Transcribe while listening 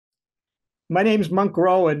My name's Monk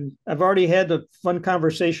Rowe, and I've already had a fun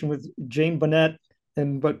conversation with Jane Bunnett,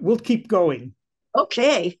 but we'll keep going.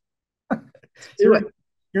 Okay, do You're it. in,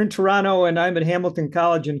 you're in Toronto, and I'm at Hamilton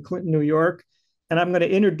College in Clinton, New York, and I'm going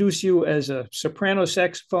to introduce you as a soprano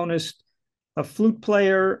saxophonist, a flute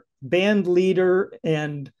player, band leader,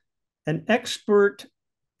 and an expert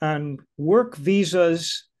on work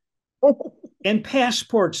visas and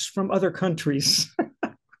passports from other countries.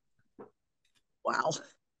 Wow.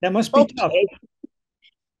 That must be tough. Okay.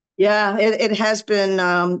 Yeah, it has been,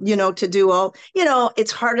 to do all,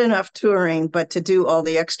 it's hard enough touring, but to do all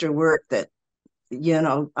the extra work you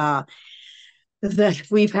know, uh, that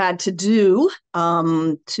we've had to do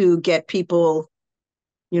to get people,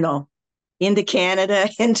 you know, into Canada,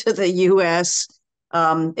 into the US.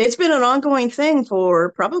 It's been an ongoing thing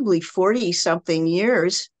for probably 40 something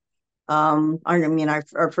years.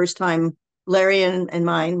 Our first time, Larry and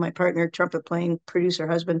mine, my partner, trumpet playing producer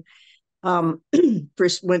husband,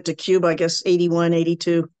 first went to Cuba, I guess, 81,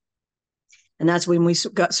 82. And that's when we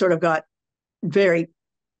got very,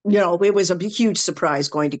 it was a huge surprise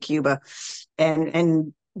going to Cuba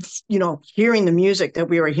and, hearing the music that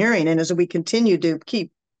we were hearing. And as we continued to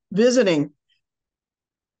keep visiting,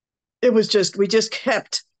 we just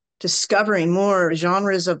kept discovering more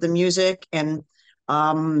genres of the music. And,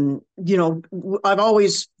 we've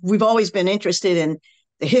always been interested in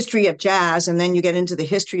the history of jazz. And then you get into the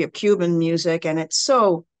history of Cuban music, and it's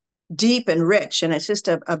so deep and rich. And it's just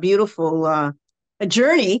a beautiful a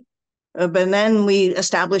journey. But then we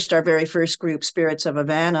established our very first group, Spirits of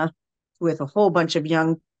Havana, with a whole bunch of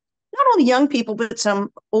not only young people, but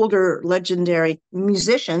some older legendary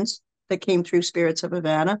musicians that came through Spirits of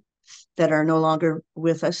Havana that are no longer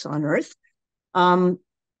with us on earth. Um,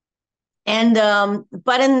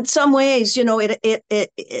 but in some ways,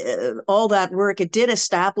 all that work, it did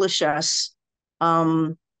establish us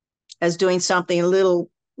as doing something a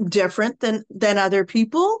little different than other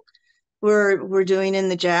people were doing in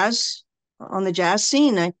the jazz on the jazz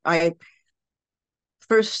scene. I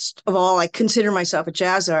first of all, I consider myself a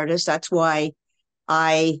jazz artist. That's why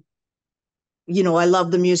I, I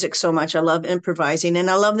love the music so much. I love improvising,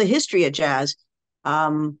 and I love the history of jazz.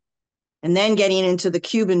 And then getting into the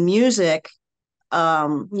Cuban music,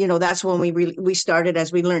 that's when we started,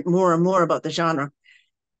 as we learned more and more about the genre,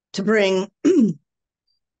 to bring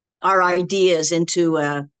our ideas into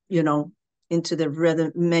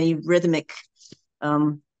the many rhythmic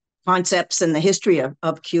um, concepts and the history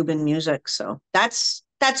of Cuban music. So that's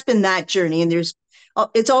been that journey. And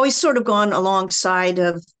it's always sort of gone alongside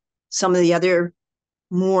of some of the other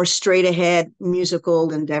more straight ahead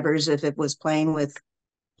musical endeavors. If it was playing with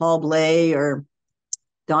Paul Bley or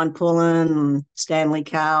Don Pullen, Stanley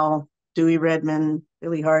Cowell, Dewey Redman,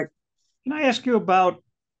 Billy Hart. Can I ask you about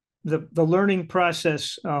the learning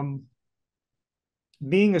process?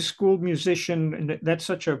 Being a school musician, and that's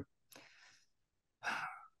such a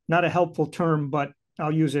not a helpful term, but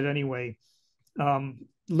I'll use it anyway.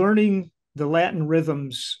 Learning the Latin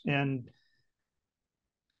rhythms and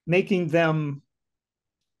making them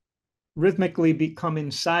rhythmically become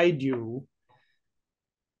inside you.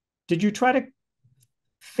 Did you try to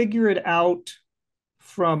figure it out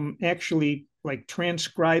from actually like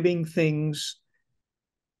transcribing things?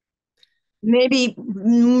 Maybe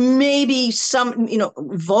some,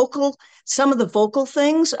 some of the vocal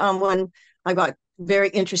things. When I got very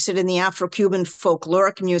interested in the Afro-Cuban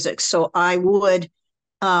folkloric music, so I would,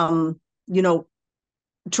 um, you know,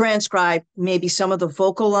 transcribe maybe some of the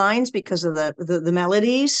vocal lines because of the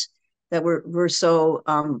melodies that were so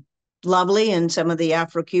lovely in some of the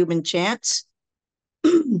Afro-Cuban chants.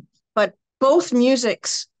 But both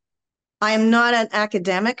musics, I am not an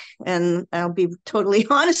academic, and I'll be totally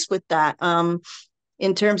honest with that.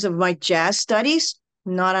 In terms of my jazz studies,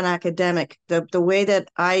 not an academic. The way that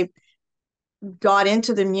I got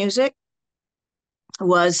into the music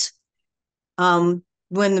was when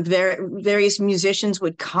the various musicians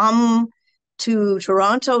would come to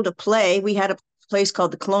Toronto to play. We had a place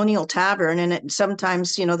called the Colonial Tavern, and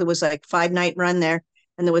sometimes, there was like 5 night run there,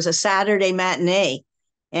 and there was a Saturday matinee.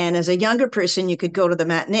 And as a younger person, you could go to the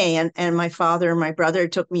matinee. And my father and my brother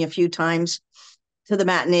took me a few times to the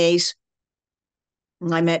matinees.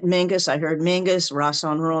 And I met Mingus. I heard Mingus, Ross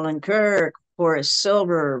on Roland Kirk, Horace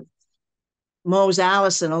Silver, Mose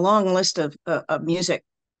Allison, a long list of music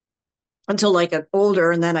until I got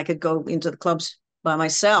older. And then I could go into the clubs by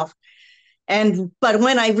myself. But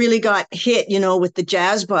when I really got hit, with the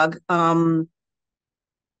jazz bug,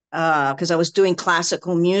 because I was doing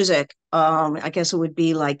classical music. I guess it would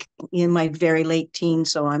be like in my very late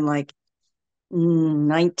teens. So I'm like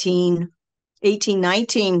 19, 18,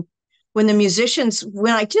 19. when the musicians,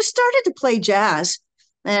 when I just started to play jazz,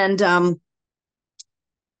 and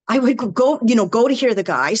I would go to hear the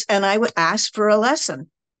guys, and I would ask for a lesson.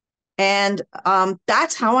 And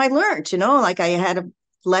that's how I learned, like I had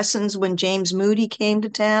lessons when James Moody came to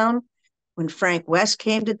town, when Frank West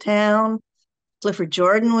came to town, Clifford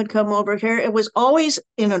Jordan would come over here. It was always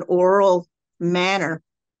in an oral manner.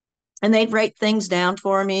 And they'd write things down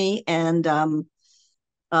for me. And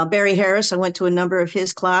Barry Harris, I went to a number of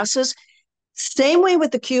his classes. Same way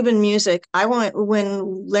with the Cuban music.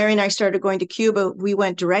 When Larry and I started going to Cuba, we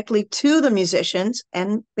went directly to the musicians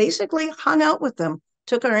and basically hung out with them,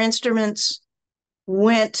 took our instruments,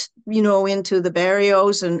 went, into the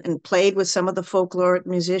barrios and played with some of the folkloric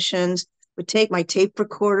musicians, would take my tape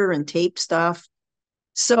recorder and tape stuff.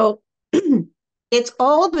 So it's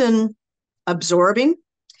all been absorbing,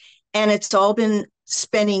 and it's all been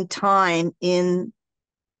spending time in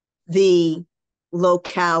the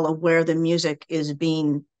locale of where the music is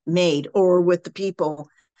being made or with the people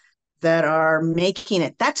that are making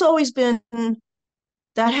it. That's always been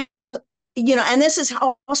that, and this is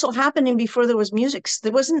also happening before there was music.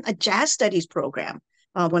 There wasn't a jazz studies program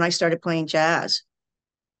when I started playing jazz.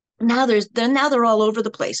 Now they're all over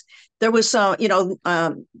the place. There was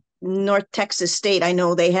North Texas State. I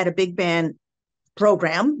know they had a big band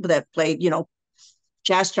program that played,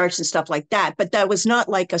 jazz charts and stuff like that. But that was not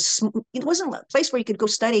like it wasn't a place where you could go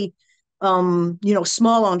study,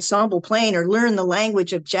 small ensemble playing or learn the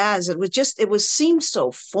language of jazz. It seemed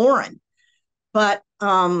so foreign. But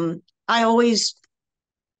I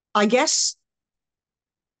guess,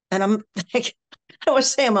 and I'm like, I would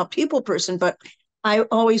say I'm a people person, but I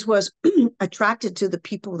always was attracted to the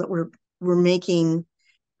people that were making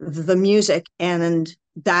the music, and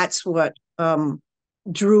that's what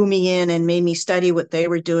drew me in and made me study what they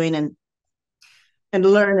were doing and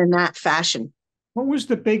learn in that fashion. What was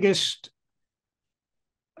the biggest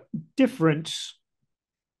difference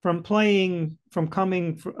from coming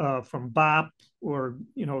from bop or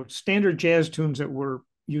standard jazz tunes that we're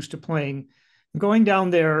used to playing, going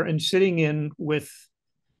down there and sitting in with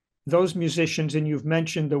those musicians? And you've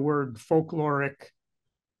mentioned the word folkloric.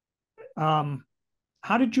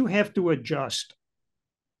 How did you have to adjust?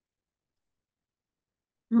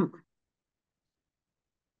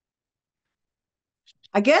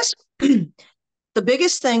 I guess the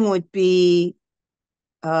biggest thing would be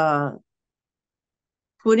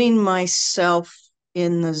putting myself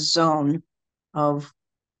in the zone of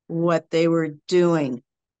what they were doing,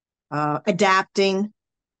 adapting,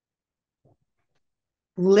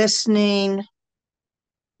 listening.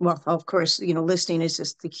 Well, of course, listening is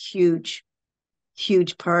just the huge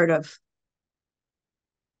part of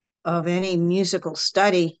any musical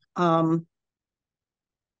study.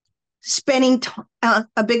 Spending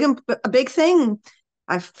a big thing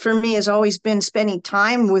for me has always been spending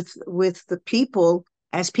time with the people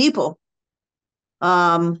as people,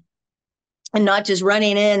 and not just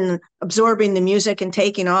running in, absorbing the music and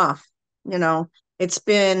taking off. It's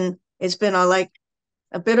been a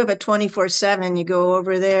bit of a 24/7. You go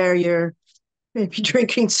over there, you're maybe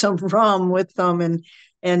drinking some rum with them, and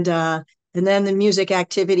then the music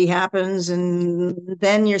activity happens, and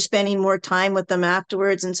then you're spending more time with them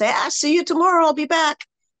afterwards and say, see you tomorrow, I'll be back.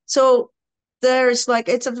 So there's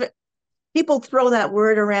people throw that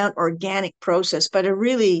word around, organic process, but it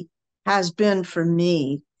really has been for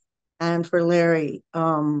me and for Larry,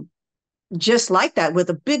 just like that, with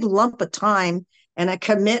a big lump of time and a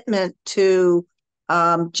commitment to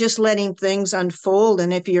just letting things unfold.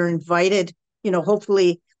 And if you're invited,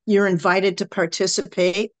 hopefully you're invited to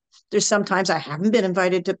participate. There's sometimes I haven't been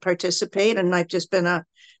invited to participate, and I've just been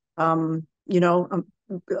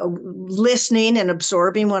listening and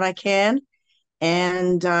absorbing what I can.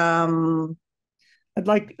 And I'd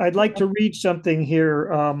like to read something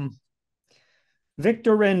here.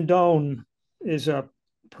 Victor Rendon is a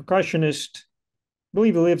percussionist. I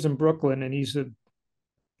believe he lives in Brooklyn, and he's the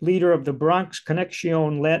leader of the Bronx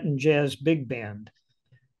Connection Latin Jazz Big Band.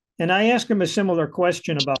 And I asked him a similar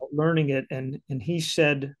question about learning it, and he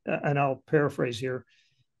said, and I'll paraphrase here,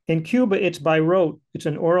 in Cuba, it's by rote. It's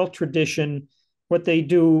an oral tradition. What they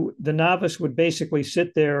do, the novice would basically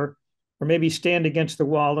sit there or maybe stand against the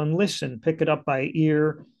wall and listen, pick it up by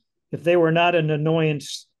ear. If they were not an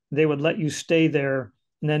annoyance, they would let you stay there,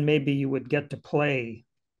 and then maybe you would get to play.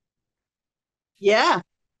 Yeah,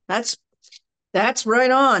 that's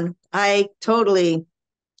right on. I totally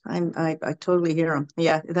hear him.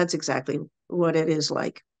 Yeah, that's exactly what it is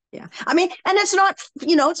like. Yeah, I mean, and it's not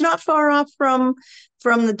far off from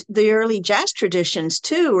the early jazz traditions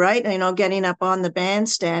too, right? Getting up on the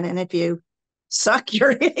bandstand, and if you suck,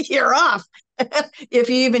 you're off. if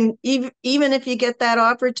you even if you get that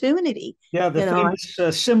opportunity, Yeah, the you know.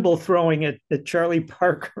 famous cymbal throwing at Charlie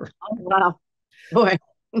Parker. Oh, wow, boy.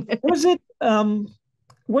 Was it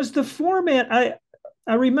was the format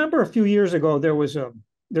I remember a few years ago there's a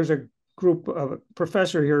group of a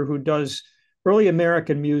professor here who does early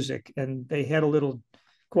American music, and they had a little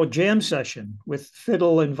quote jam session with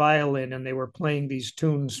fiddle and violin, and they were playing these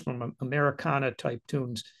tunes from Americana type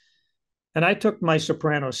tunes. And I took my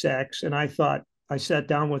soprano sax and I sat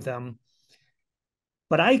down with them,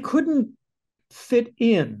 but I couldn't fit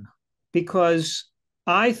in because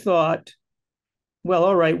I thought, well,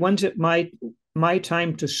 all right, when's it my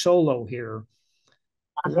time to solo here?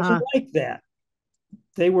 It wasn't Uh-huh. like that.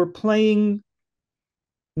 They were playing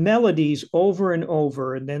melodies over and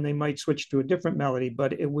over, and then they might switch to a different melody,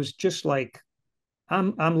 but it was just like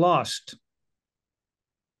I'm lost.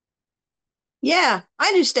 Yeah, I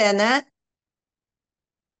understand that.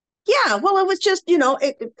 Yeah, well, it was just,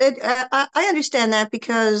 I understand that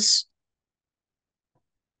because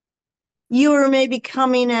you were maybe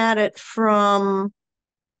coming at it from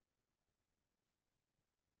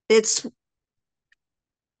it's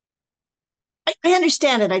I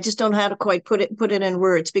understand it. I just don't know how to quite put it in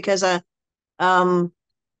words because um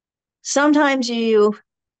sometimes you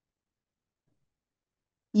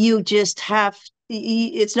just have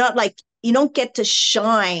it's not like you don't get to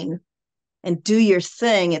shine and do your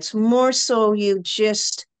thing. It's more so you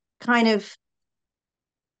just kind of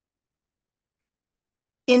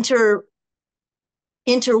inter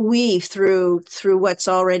interweave through what's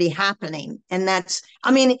already happening. And that's,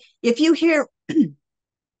 I mean, if you hear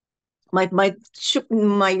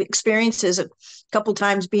my experiences a couple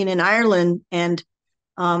times being in Ireland and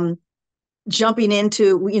um jumping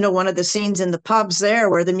into one of the scenes in the pubs there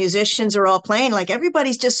where the musicians are all playing, like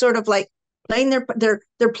everybody's just sort of like playing they're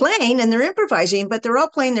playing and they're improvising, but they're all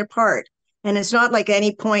playing their part. And it's not like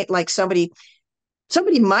any point like somebody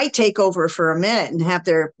might take over for a minute and have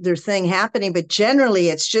their thing happening, but generally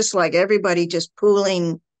it's just like everybody just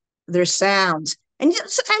pooling their sounds, and you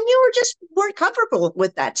weren't comfortable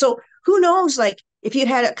with that. So who knows, like if you'd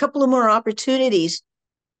had a couple of more opportunities,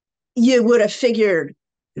 you would have figured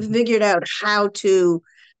out how to,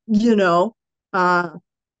 you know uh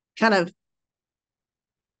kind of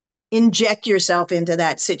inject yourself into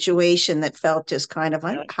that situation that felt just kind of,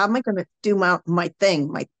 Yeah, how am I going to do my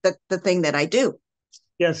thing, the thing that I do.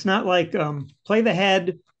 yeah, it's not like play the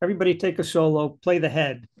head, everybody take a solo, play the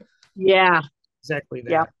head. Yeah. Exactly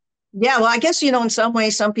Yeah. that. Yeah. Well, I guess, in some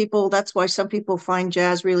ways, that's why some people find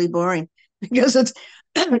jazz really boring because it's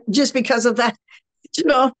just because of that. You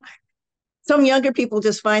know, some younger people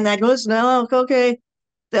just find that goes, no, okay,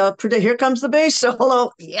 here comes the bass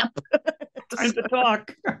solo. Yep. Time to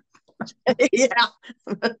talk. Yeah.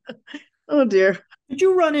 Oh, dear. Did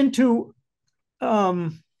you run into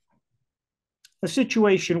um, a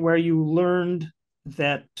situation where you learned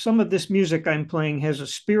that some of this music I'm playing has a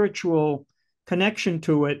spiritual connection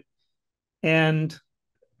to it, and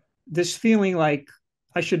this feeling like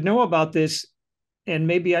I should know about this and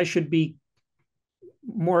maybe I should be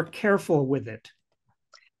more careful with it?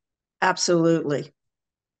 Absolutely.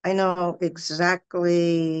 I know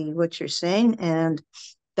exactly what you're saying. And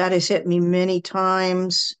that has hit me many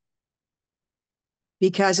times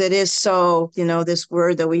because it is so, this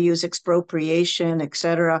word that we use, expropriation,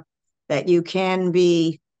 etc., that you can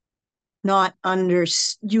be not under,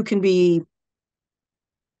 you can be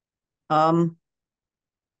um,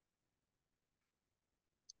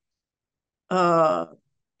 uh,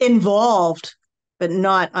 involved, but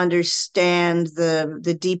not understand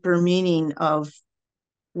the deeper meaning of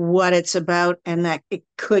what it's about, and that it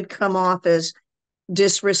could come off as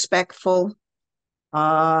disrespectful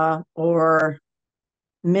or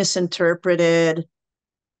misinterpreted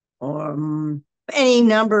or any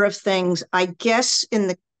number of things. I guess in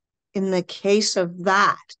the case of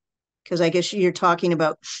that, because I guess you're talking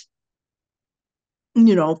about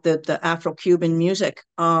the Afro-Cuban music,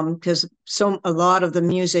 because a lot of the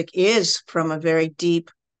music is from a very deep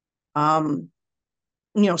um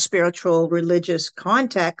spiritual religious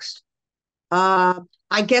context.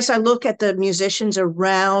 I guess I look at the musicians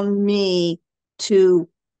around me to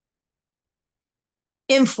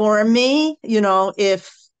inform me,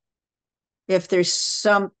 if there's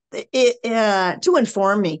to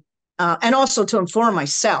inform me, and also to inform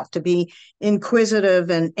myself, to be inquisitive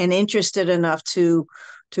and interested enough to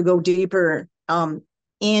go deeper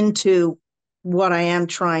into what I am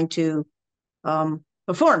trying to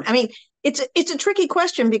perform. I mean, it's a tricky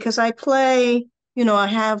question because I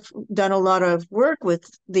have done a lot of work with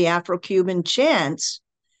the Afro-Cuban chants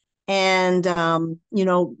and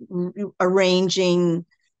arranging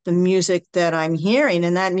the music that I'm hearing,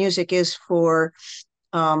 and that music is for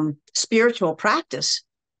spiritual practice.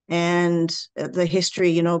 And the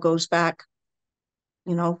history, goes back,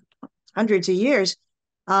 hundreds of years.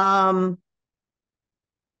 And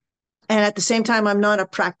at the same time, I'm not a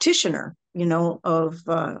practitioner, of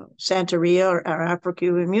Santeria or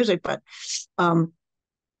Afro-Cuban music, but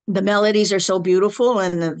the melodies are so beautiful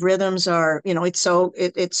and the rhythms are, it's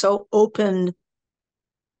so open,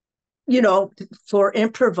 for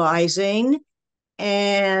improvising.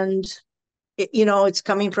 And it's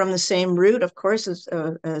coming from the same root, of course,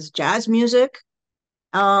 as jazz music.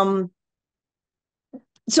 So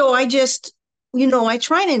I just, I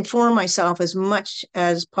try and inform myself as much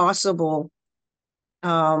as possible.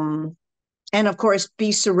 And of course,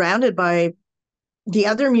 be surrounded by the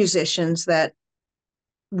other musicians that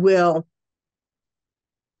will,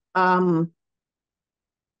 knowing,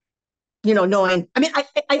 I mean,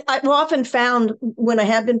 I've often found when I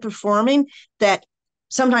have been performing that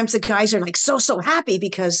sometimes the guys are like so happy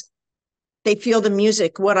because they feel the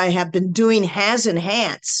music, what I have been doing has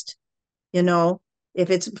enhanced, if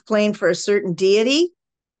it's playing for a certain deity,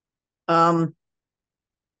 that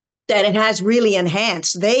it has really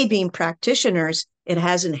enhanced. They being practitioners, it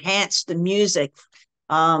has enhanced the music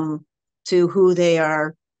to who they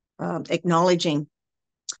are acknowledging.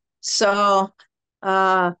 So,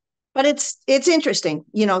 but it's interesting,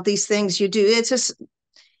 these things you do. It's just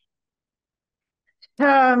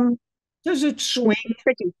does it swing?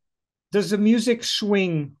 tricky. Does the music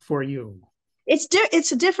swing for you? It's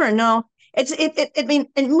different. No, I mean,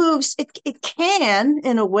 it moves. It can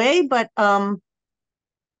in a way, but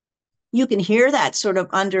you can hear that sort of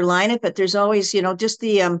underline it. But there's always, just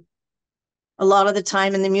the a lot of the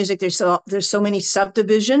time in the music, there's so many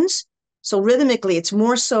subdivisions. So rhythmically, it's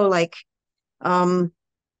more so like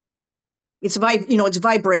it's it's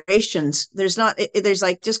vibrations. There's not there's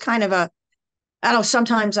like just kind of a, I don't know,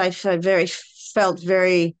 sometimes I felt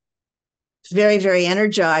very, very, very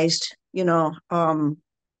energized,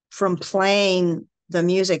 from playing the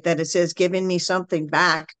music, that it says giving me something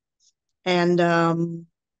back. And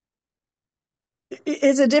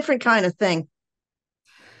it's a different kind of thing.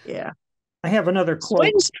 Yeah. I have another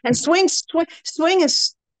quote. Swing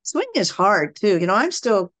is hard too. I'm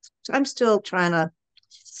still trying to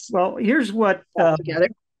Well, together.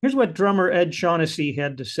 here's what drummer Ed Shaughnessy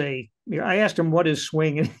had to say. I asked him what is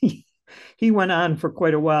swing, and he went on for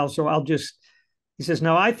quite a while. So he says,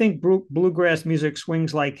 "Now I think bluegrass music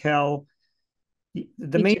swings like hell.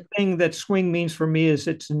 The main thing that swing means for me is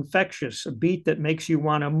it's infectious, a beat that makes you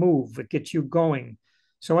want to move. It gets you going.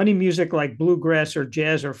 So any music like bluegrass or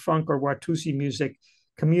jazz or funk or Watusi music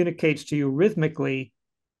communicates to you rhythmically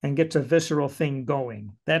and gets a visceral thing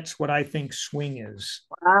going. That's what I think swing is."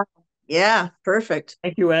 Wow. Yeah, perfect.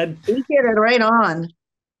 Thank you, Ed. You get it right on.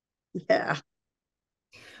 Yeah.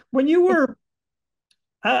 When you were,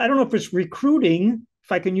 I don't know if it's recruiting,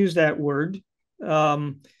 if I can use that word,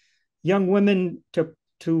 young women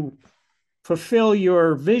to fulfill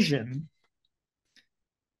your vision,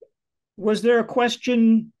 was there a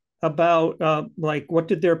question about like what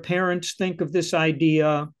did their parents think of this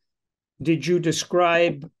idea? Did you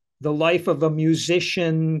describe the life of a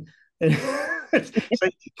musician? Like,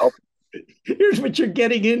 here's what you're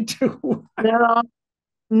getting into. No,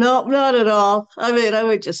 no, not at all. I mean, I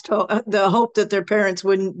would just hope that their parents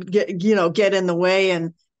wouldn't get in the way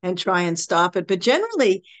and try and stop it. But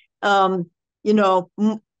generally, you know,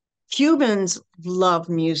 Cubans love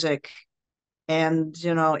music, and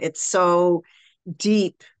it's so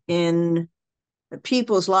deep in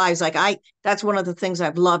people's lives. That's one of the things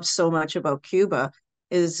I've loved so much about Cuba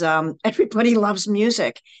is everybody loves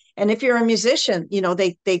music, and if you're a musician,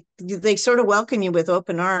 they sort of welcome you with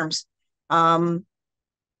open arms.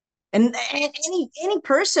 And any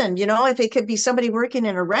person, if it could be somebody working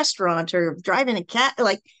in a restaurant or driving a cat,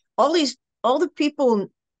 like all the people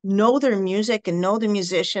know their music and know the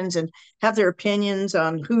musicians and have their opinions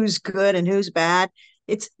on who's good and who's bad.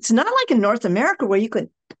 It's not like in North America where you could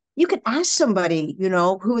ask somebody,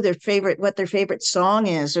 what their favorite song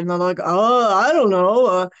is, and they're like, oh, I don't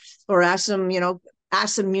know, or ask them,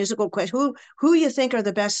 ask them musical questions. Who you think are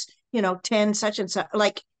the best, 10 such and such,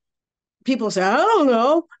 like. People say, I don't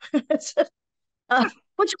know.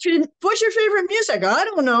 What's your favorite music? I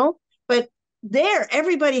don't know. But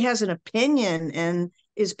everybody has an opinion and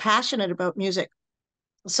is passionate about music.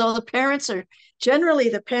 So the parents are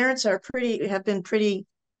have been pretty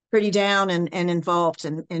down and involved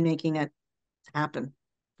in making it happen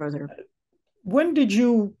further. When did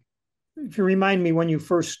you, if you remind me, when you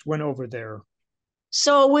first went over there?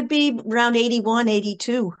 So it would be around 81,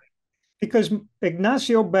 82. Because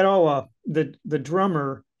Ignacio Beroa, the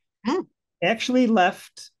drummer, actually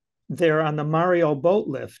left there on the Mario boat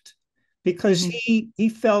lift because Mhm. he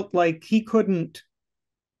felt like he couldn't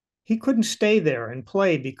stay there and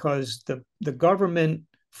play because the government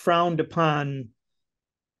frowned upon,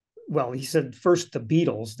 well, he said first the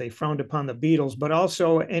Beatles, they frowned upon the Beatles, but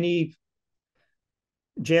also any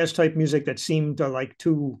jazz type music that seemed to like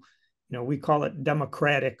too, we call it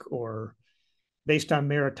democratic or based on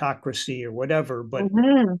meritocracy or whatever. But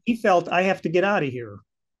Mhm. he felt I have to get out of here.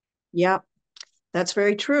 Yeah, that's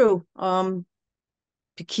very true.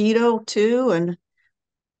 Paquito too, and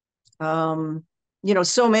um,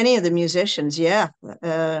 so many of the musicians. Yeah,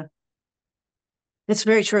 uh, it's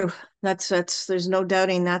very true. That's there's no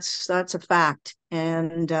doubting that's a fact.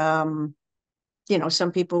 And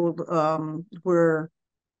some people were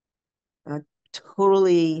uh,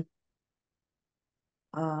 totally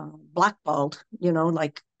blackballed,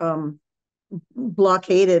 like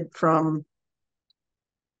blockaded from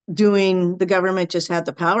doing. The government just had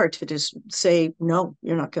the power to just say, no,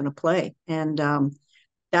 you're not going to play. And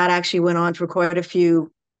that actually went on for quite a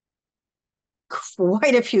few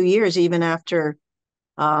years, even after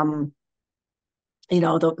um, a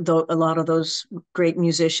lot of those great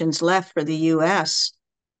musicians left for the U.S.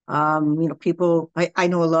 People, I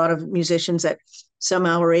know a lot of musicians that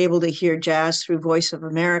somehow were able to hear jazz through Voice of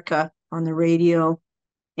America on the radio.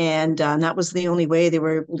 And that was the only way they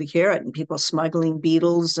were able to hear it. And people smuggling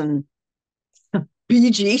Beatles and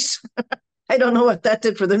Bee Gees. I don't know what that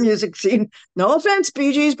did for the music scene. No offense,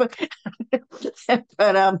 Bee Gees, but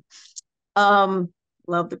but um,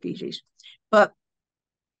 love the Bee Gees. But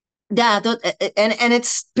yeah, and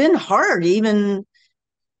it's been hard, even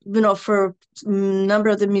for a number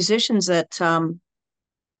of the musicians that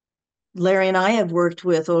Larry and I have worked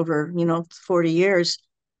with over 40 years.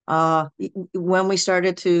 When we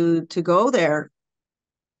started to go there,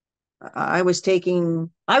 I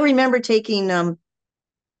remember taking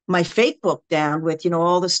my fake book down with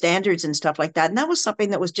all the standards and stuff like that, and that was something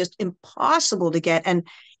that was just impossible to get.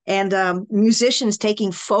 And musicians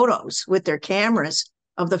taking photos with their cameras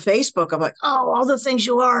of the Facebook of like, oh, all the things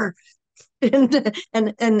you are,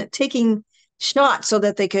 and taking shots so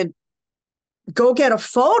that they could go get a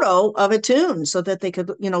photo of a tune so that they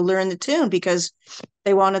could learn the tune because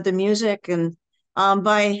they wanted the music. And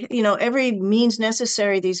by every means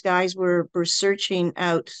necessary, these guys were searching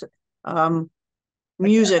out I can,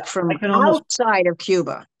 music I from can almost outside of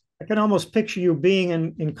Cuba. I can almost picture you being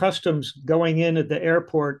in customs going in at the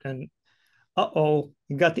airport and uh-oh,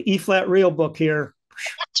 you got the E flat real book here.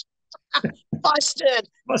 Busted.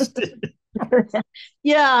 Busted.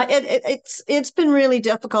 Yeah, it's been really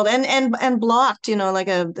difficult and blocked. Like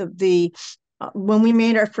the when we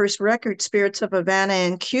made our first record, Spirits of Havana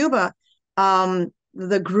in Cuba,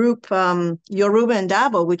 the group Yoruba and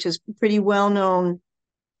Dabo, which is pretty well known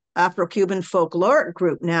Afro-Cuban folkloric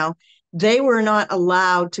group now, they were not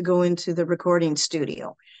allowed to go into the recording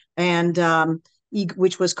studio, and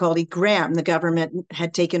which was called EGRAM. The government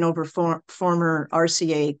had taken over former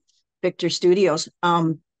RCA Victor Studios,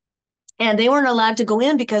 and they weren't allowed to go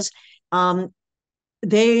in because um,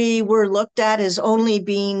 they were looked at as only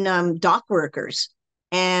being dock workers,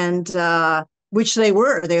 and which they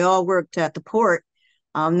were. They all worked at the port.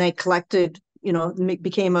 They collected,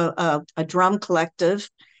 became a drum collective,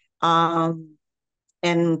 um,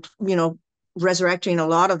 and resurrecting a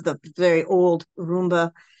lot of the very old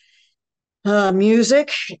rumba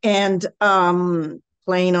music, and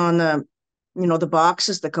playing on the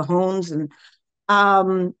boxes, the cajones, and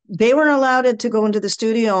they weren't allowed to go into the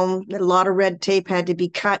studio. A lot of red tape had to be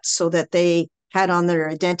cut so that they had on their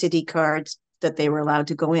identity cards that they were allowed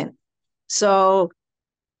to go in. So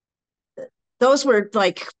those were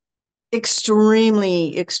like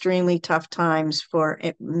extremely, extremely tough times for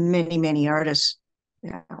many, many artists.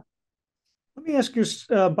 Yeah. Let me ask you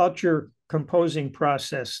about your composing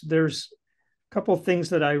process. There's a couple of things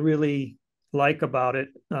that I really like about it,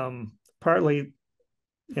 partly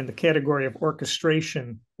in the category of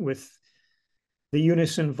orchestration with the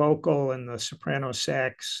unison vocal and the soprano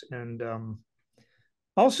sax, and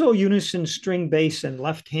also unison string bass and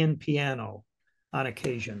left hand piano on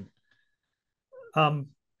occasion. Um,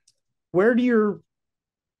 where do your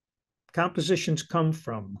compositions come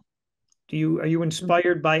from? Are you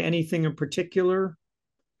inspired by anything in particular?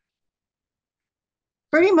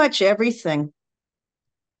 Pretty much everything.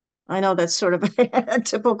 I know that's sort of a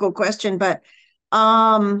typical question, but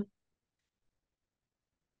um,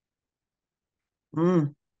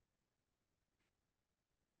 mm,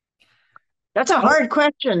 that's a Oh, hard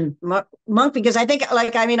question, Monk, because I think,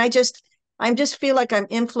 like, I mean, I just feel like I'm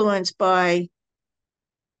influenced by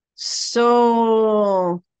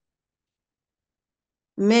so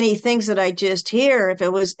many things that I just hear. If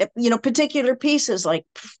it was, particular pieces like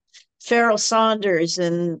Pharoah Saunders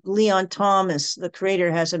and Leon Thomas, the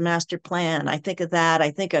creator has a master plan. I think of that.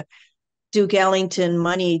 I think of Duke Ellington,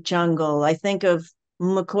 Money Jungle. I think of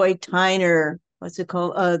McCoy Tyner. What's it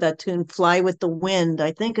called? That tune, Fly with the Wind.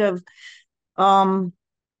 I think of Don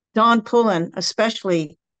Pullen,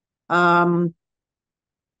 especially.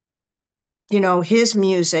 His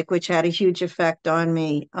music, which had a huge effect on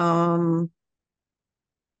me. Do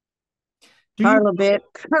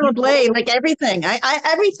Carla Bley, like everything.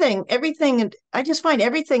 Everything. And I just find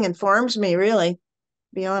everything informs me, really, to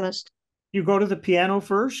be honest. you go to the piano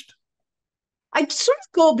first? I sort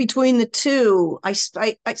of go between the two. I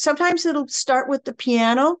sometimes it'll start with the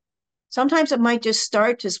piano. Sometimes it might just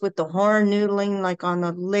start just with the horn noodling, like on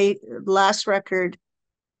the last record.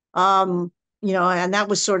 And that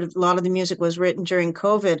was sort of, a lot of the music was written during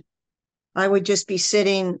COVID. I would just be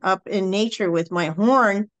sitting up in nature with my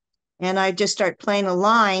horn, and I'd just start playing a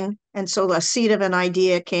line. And so a seed of an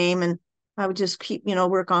idea came, and I would just keep,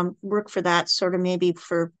 work for that sort of maybe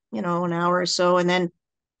for, an hour or so. And then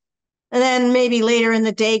maybe later in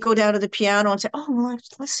the day, go down to the piano and say, oh, well,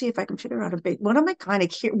 let's see if I can figure out a bit. What am I kind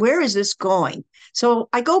of here? Where is this going? So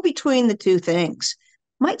I go between the two things.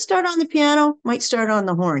 Might start on the piano, might start on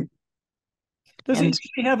the horn. Does it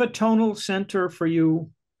usually have a tonal center for you?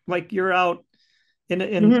 Like you're out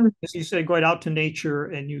as you say, going out to nature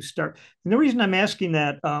and you start. And the reason I'm asking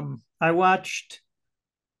that, I watched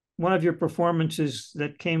one of your performances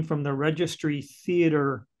that came from the Registry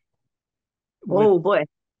Theater. Oh boy.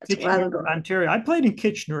 Kitchener, Ontario. I played in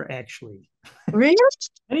Kitchener, actually. Really?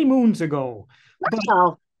 Many moons ago. Wow.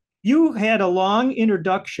 But you had a long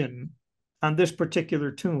introduction on this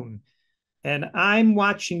particular tune. And I'm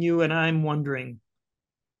watching you and I'm wondering,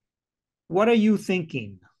 what are you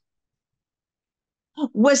thinking?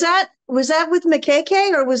 Was that with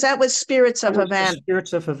Maqueque, or was that with Spirits of Havana?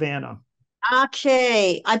 Spirits of Havana.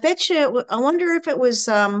 Okay. I bet you, I wonder if it was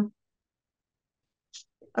that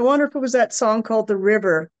song called The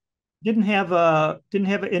River. Didn't have an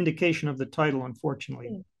indication of the title,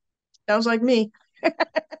 unfortunately. Sounds like me.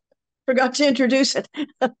 Forgot to introduce it.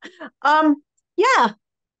 Yeah.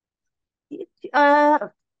 I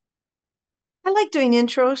like doing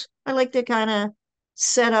intros. I like to kind of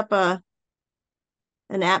set up an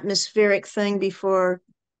atmospheric thing before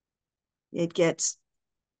it gets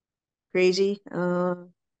crazy. I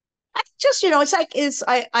just,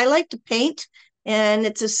 I like to paint, and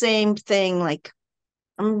it's the same thing. Like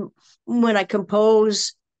when I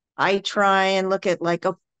compose, I try and look at like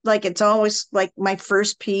it's always like my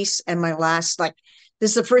first piece and my last, like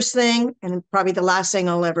this is the first thing and probably the last thing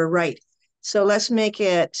I'll ever write. So let's make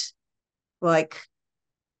it like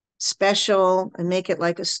special and make it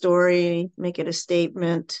like a story, make it a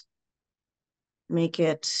statement, make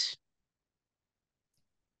it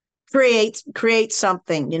create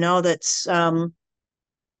something, that's that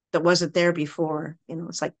wasn't there before.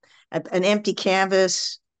 It's like an empty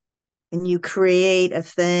canvas, and you create a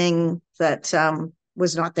thing that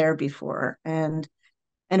was not there before, and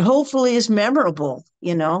hopefully is memorable,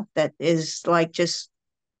 that is like just.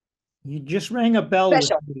 You just rang a bell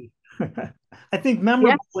special with me. I think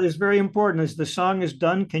memorable is very important. As the song is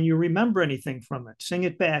done, can you remember anything from it? Sing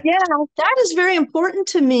it back. Yeah, that is very important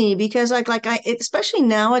to me, because especially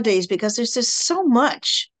nowadays, because there's just so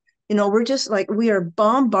much, we're just like, we are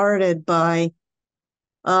bombarded by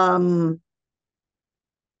so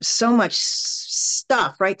much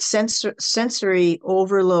stuff, right? Sensory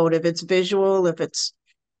overload, if it's visual, if it's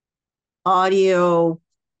audio.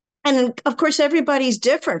 And of course, everybody's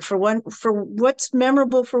different. For what's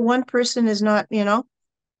memorable for one person is not,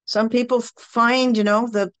 some people find,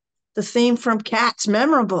 the theme from Cats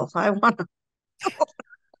memorable. I want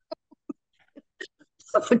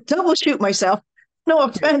to double shoot myself. No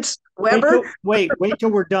offense, Weber. Wait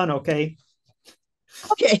till we're done, okay?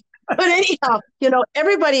 Okay. But anyhow,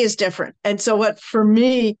 everybody is different. And so for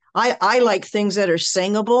me, I like things that are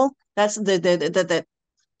singable. That's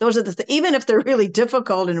those are even if they're really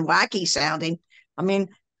difficult and wacky sounding. I mean,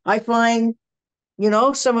 I find,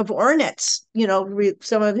 some of Ornette's,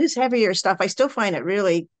 some of his heavier stuff, I still find it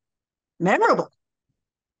really memorable.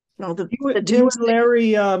 Do you and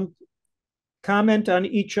Larry comment on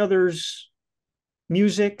each other's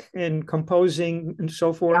music and composing and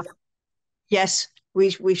so forth? Yes,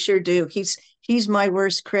 we sure do. He's my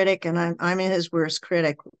worst critic, and I'm his worst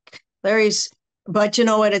critic. Larry's. But you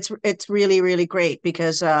know what? It's really, really great,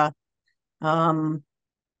 because he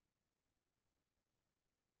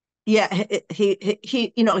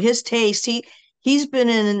his taste, he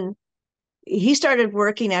started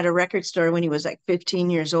working at a record store when he was like 15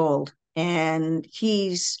 years old, and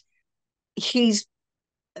he's he's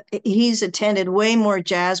attended way more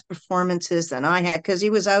jazz performances than I had, because he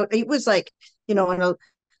was like, in a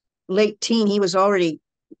late teen, he was already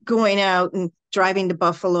going out and driving to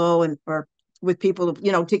Buffalo and or with people,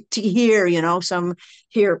 to hear,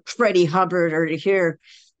 hear Freddie Hubbard, or to hear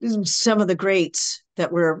some of the greats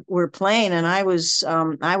that were playing. And I was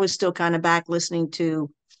still kind of back listening to,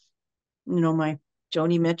 my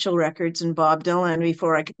Joni Mitchell records and Bob Dylan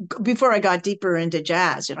before I got deeper into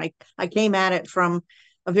jazz. And I came at it from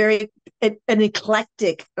an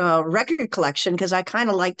eclectic record collection, because I kind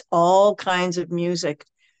of liked all kinds of music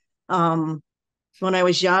when I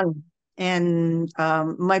was young. And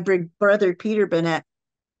my big brother, Peter Bunnett,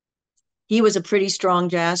 he was a pretty strong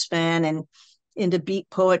jazz fan and into beat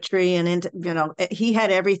poetry, and he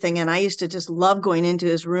had everything. And I used to just love going into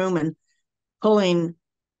his room and pulling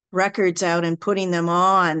records out and putting them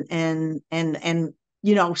on, and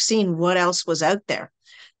seeing what else was out there.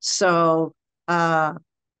 So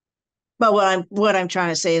but what I'm trying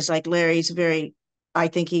to say is, like, I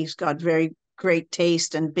think he's got very great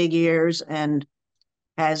taste and big ears and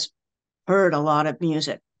has heard a lot of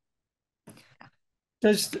music.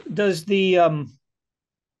 Does the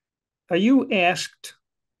are you asked,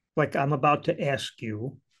 like I'm about to ask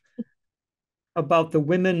you, about the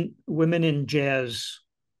women in jazz,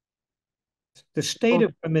 the state Oh,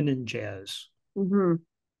 of women in jazz? mm-hmm.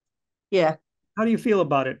 Yeah. How do you feel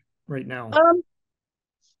about it right now? Um,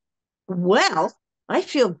 well, I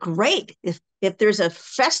feel great. If there's a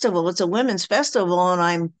festival, it's a women's festival, and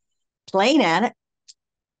I'm playing at it.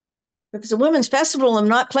 If it's a women's festival and I'm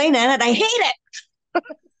not playing at it, I hate it.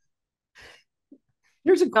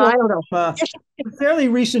 Here's a I quote don't know. from a fairly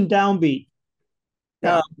recent downbeat.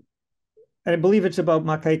 Yeah. I believe it's about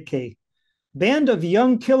Maqueque. Band of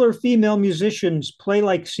young killer female musicians play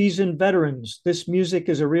like seasoned veterans. This music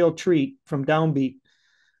is a real treat, from Downbeat.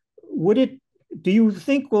 Do you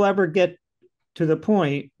think we'll ever get to the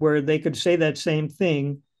point where they could say that same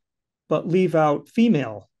thing, but leave out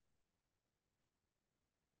female?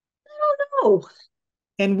 Oh,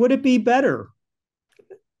 And would it be better?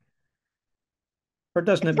 Or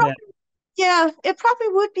doesn't it matter? yeah, it probably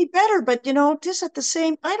would be better, but just at the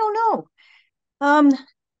same, I don't know. Um,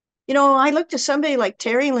 I look to somebody like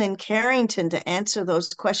Terry Lynn Carrington to answer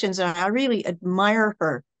those questions, and I really admire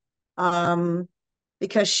her.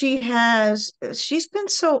 Because she's been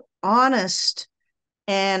so honest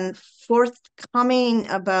and forthcoming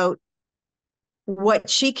about what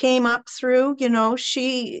she came up through.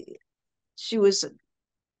 She was,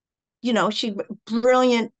 she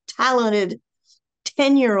brilliant, talented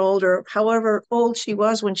 10-year-old, or however old she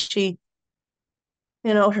was when she,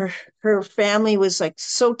 her family was like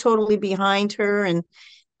so totally behind her.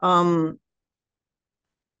 Um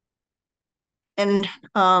and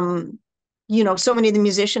so many of the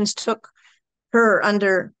musicians took her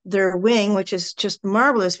under their wing, which is just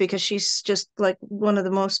marvelous, because she's just like one of the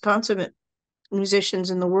most consummate musicians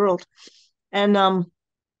in the world. And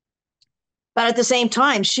but at the same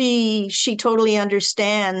time, she totally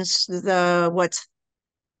understands what's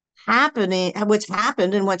happened and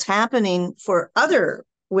what's happening for other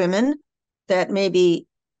women that maybe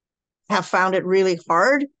have found it really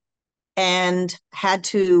hard and had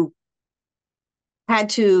to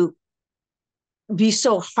be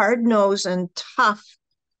so hard nosed and tough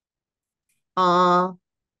uh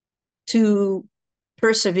to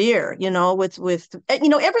persevere, with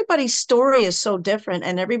everybody's story is so different,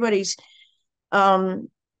 and everybody's um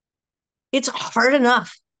it's hard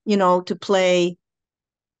enough, to play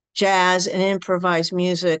jazz and improvised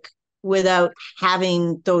music without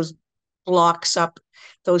having those blocks up,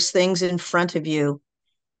 those things in front of you.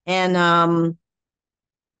 And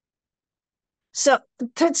so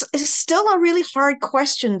that's still a really hard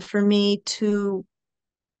question for me to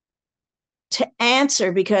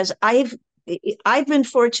answer, because I've been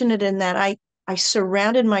fortunate in that I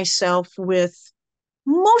surrounded myself with,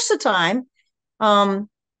 most of the time, um,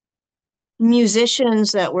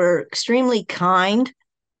 musicians that were extremely kind.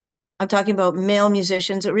 I'm talking about male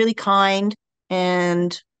musicians that were really kind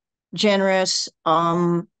and generous,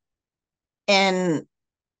 and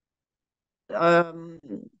um,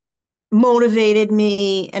 motivated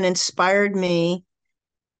me and inspired me.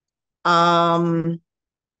 But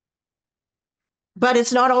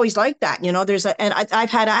it's not always like that.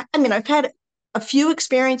 I've had a few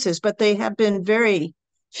experiences, but they have been very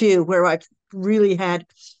few where I've really had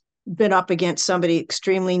been up against somebody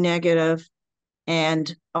extremely negative,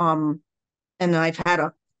 and I've had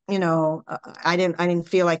I didn't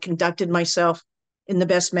feel I conducted myself in the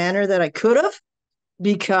best manner that I could have,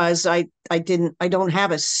 because I don't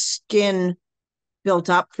have a skin built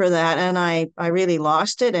up for that, and I really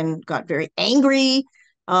lost it and got very angry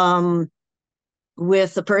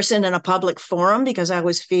with the person in a public forum because I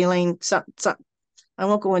was feeling some I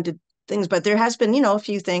won't go into things, but there has been, a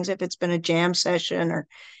few things, if it's been a jam session or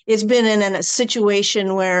it's been in a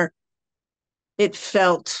situation where it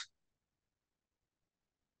felt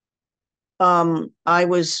I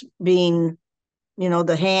was being,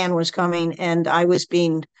 the hand was coming and I was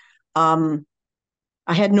being, I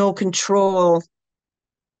had no control,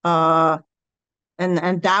 and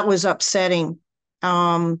that was upsetting.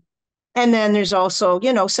 And then there's also,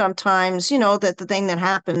 sometimes, that the thing that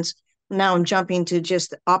happens, now I'm jumping to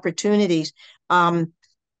just opportunities.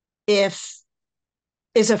 If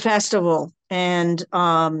it's a festival and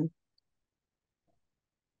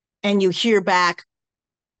you hear back,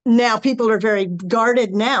 now people are very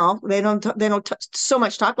guarded now. They don't so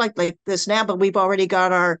much talk like this now, but we've already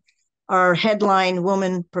got our headline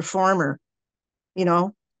woman performer,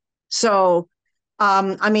 So,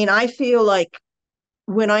 I feel like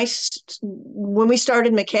when we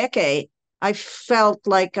started Maqueque, I felt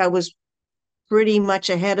like I was pretty much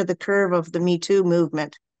ahead of the curve of the Me Too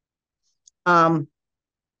movement. And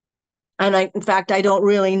in fact, I don't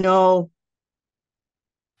really know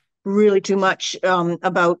really too much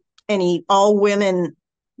about any all women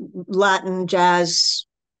Latin jazz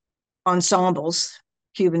ensembles,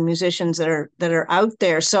 Cuban musicians that are out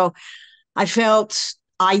there. So I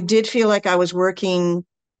did feel like I was working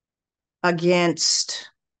against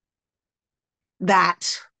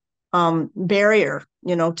that barrier,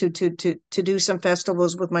 to do some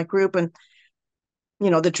festivals with my group. And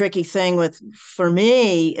the tricky thing for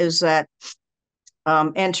me is that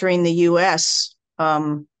entering the US,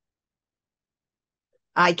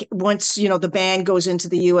 once the band goes into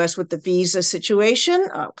the US with the visa situation,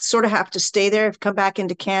 sort of have to stay there, come back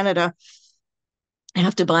into Canada,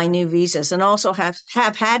 have to buy new visas, and also have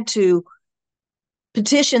had to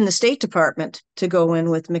petition the State Department to go in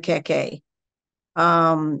with Maqueque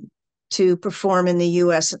to perform in the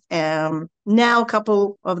US. Now a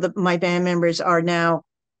couple of my band members are now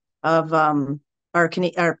of our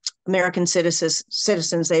American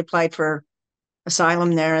citizens. They applied for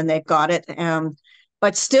asylum there and they've got it.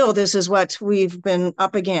 But still, this is what we've been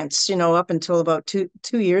up against, up until about two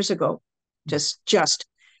years ago, just,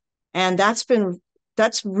 and that's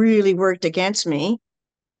really worked against me.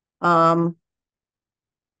 And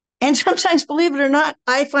sometimes, believe it or not,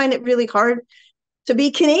 I find it really hard to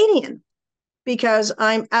be Canadian because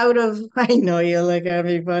I'm out of, I know you look at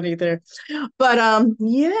me funny there, but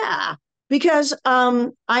yeah, because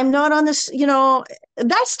I'm not on this,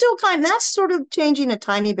 that's still that's sort of changing a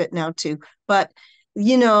tiny bit now too. But,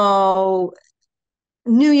 New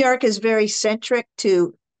York is very centric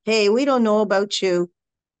to, hey, we don't know about you.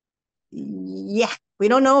 Yeah, we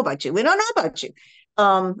don't know about you. We don't know about you.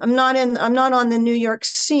 I'm not on the New York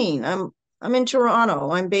scene. I'm in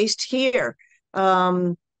Toronto. I'm based here.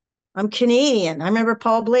 I'm Canadian. I remember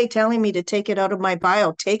Paul Blay telling me to take it out of my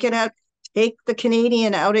bio. Take it out. Take the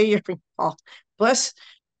Canadian out of your. Oh, bless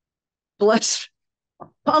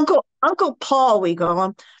Uncle Paul. We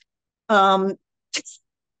call him.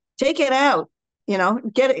 Take it out.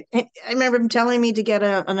 Get it. I remember him telling me to get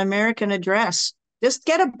an American address. Just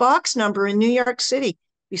get a box number in New York City.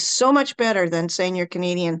 Be so much better than saying you're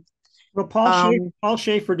Canadian. Well, Paul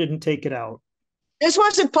Schaefer didn't take it out. This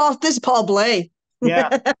wasn't Paul. This is Paul Blay.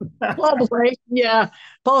 Yeah. Paul Blay. Yeah.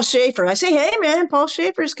 Paul Schaefer. I say, hey man, Paul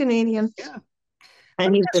Schaefer's Canadian. Yeah.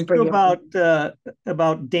 And he's been pretty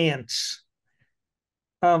about dance.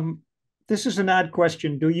 This is an odd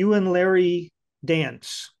question. Do you and Larry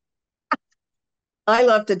dance? I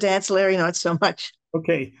love to dance, Larry, not so much.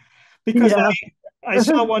 Okay. Because Yeah. I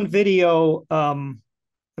saw one video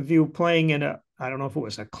of you playing in I don't know if it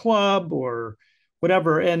was a club or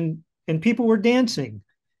whatever, and people were dancing.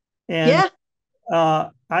 And yeah.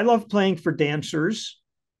 I love playing for dancers.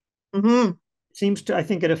 Mm-hmm. I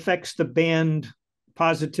think it affects the band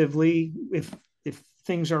positively if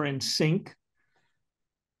things are in sync.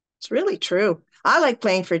 It's really true. I like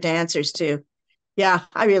playing for dancers too. Yeah,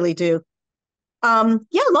 I really do. Yeah,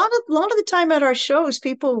 a lot of the time at our shows,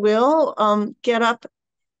 people will get up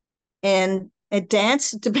and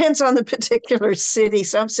dance. It depends on the particular city.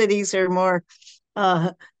 Some cities are more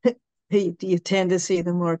you tend to see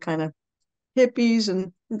the more kind of hippies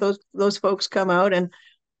and those folks come out,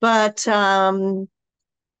 but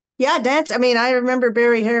yeah, dance. I remember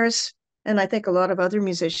Barry Harris, and I think a lot of other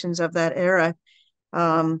musicians of that era,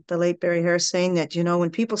 the late Barry Harris, saying that when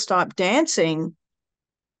people stop dancing,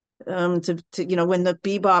 when the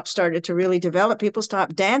bebop started to really develop, people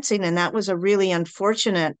stopped dancing, and that was a really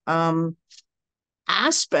unfortunate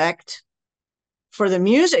aspect for the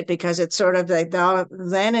music, because it's sort of like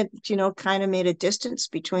then it, kind of made a distance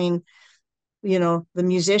between, the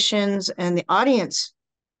musicians and the audience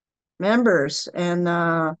members. And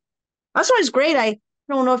that's why it's great. I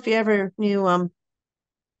don't know if you ever knew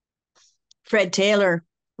Fred Taylor,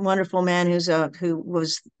 a wonderful man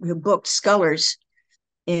who booked Scullers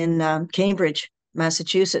in Cambridge,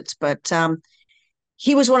 Massachusetts. But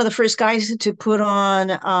he was one of the first guys to put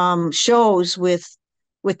on shows with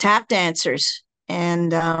tap dancers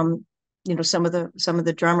and some of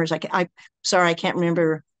the drummers. Sorry, I can't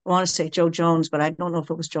remember. I want to say Joe Jones, but I don't know if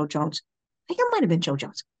it was Joe Jones. I think it might have been Joe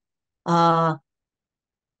Jones.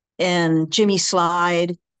 And Jimmy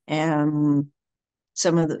Slide and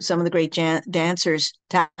some of the great dancers,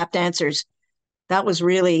 tap dancers. That was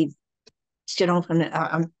really, what do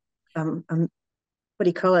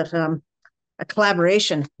you call it? A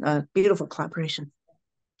collaboration, a beautiful collaboration.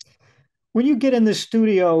 When you get in the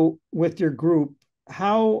studio with your group,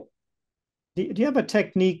 how do you have a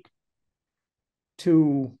technique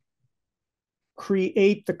to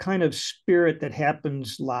create the kind of spirit that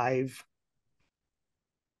happens live?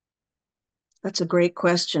 That's a great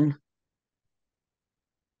question.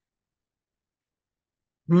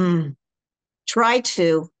 Try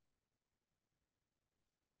to.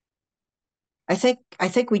 I think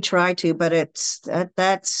we try to, but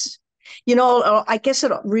that's I guess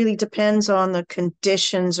it really depends on the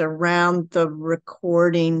conditions around the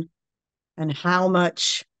recording and how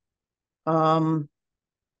much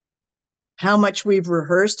we've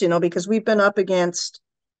rehearsed, because we've been up against,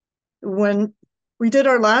 when we did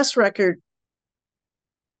our last record,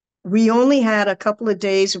 we only had a couple of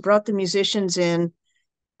days. We brought the musicians in,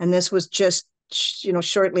 and this was just,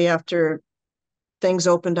 shortly after things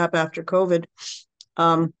opened up after COVID.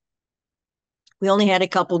 We only had a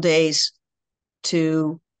couple days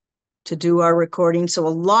to do our recording. So a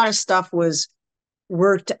lot of stuff was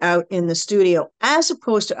worked out in the studio, as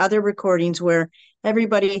opposed to other recordings where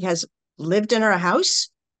everybody has lived in our house,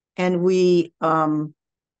 and we and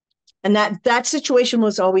that situation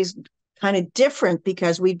was always kind of different,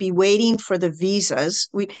 because we'd be waiting for the visas.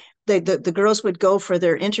 The girls would go for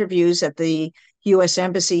their interviews at the U.S.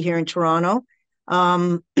 Embassy here in Toronto.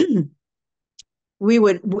 We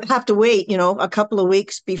would have to wait, a couple of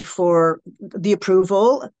weeks before the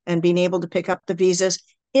approval and being able to pick up the visas.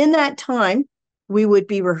 In that time, we would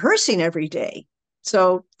be rehearsing every day.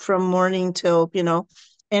 So from morning till,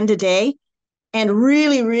 end of day, and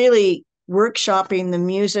really, really workshopping the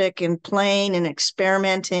music and playing and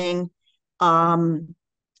experimenting. And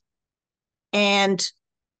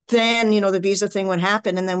then, the visa thing would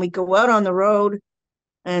happen, and then we go out on the road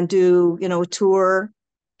and do, a tour,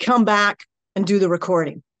 come back and do the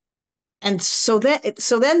recording. And so then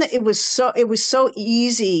it was so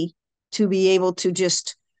easy to be able to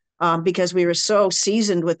just, because we were so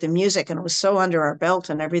seasoned with the music and it was so under our belt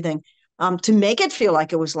and everything, to make it feel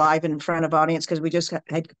like it was live in front of audience, because we just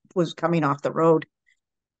was coming off the road,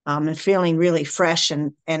 and feeling really fresh,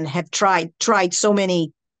 and have tried so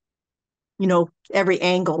many, every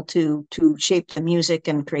angle to shape the music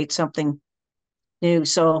and create something new.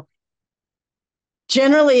 So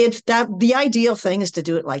generally, the ideal thing is to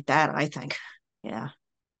do it like that, I think. Yeah.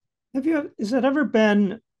 Has it ever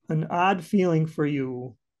been an odd feeling for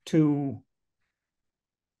you to,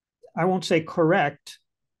 I won't say correct,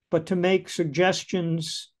 but to make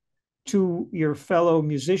suggestions to your fellow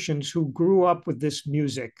musicians who grew up with this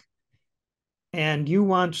music, and you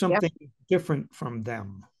want something different from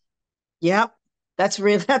them? Yeah, that's a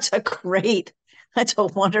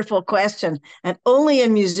wonderful question. And only a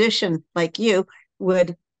musician like you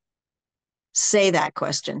would say that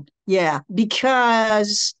question. Yeah,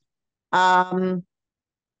 because I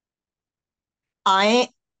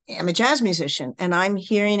am a jazz musician, and I'm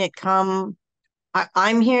hearing it come.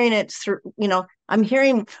 I'm hearing it through, I'm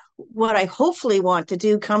hearing what I hopefully want to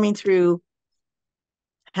do coming through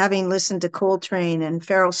having listened to Coltrane and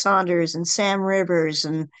Pharoah Saunders and Sam Rivers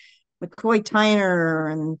and McCoy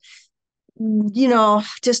Tyner, and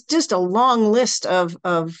just a long list of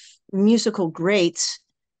musical greats,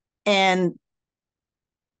 and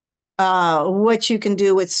what you can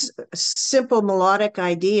do with simple melodic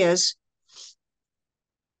ideas,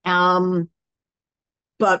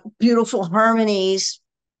 but beautiful harmonies,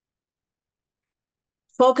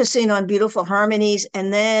 focusing on beautiful harmonies,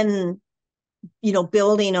 and then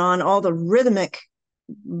building on all the rhythmic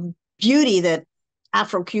beauty that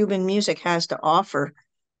Afro-Cuban music has to offer.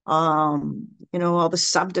 All the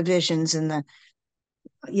subdivisions and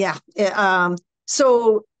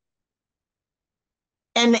so,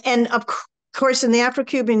 and of course in the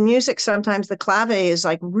Afro-Cuban music, sometimes the clave is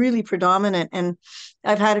like really predominant. And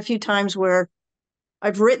I've had a few times where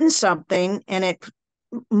I've written something and it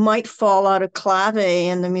might fall out of clave,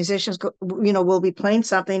 and the musicians go, will be playing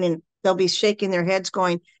something and they'll be shaking their heads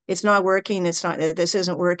going, it's not working, this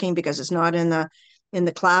isn't working because it's not in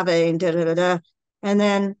the clave, and da da da da. And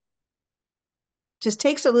then just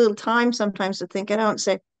takes a little time sometimes to think it out and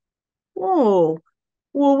say, oh,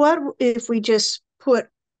 well, what if we just put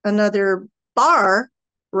another bar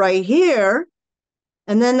right here,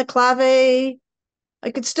 and then the clave,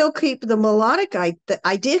 I could still keep the melodic. The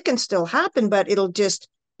idea can still happen, but it'll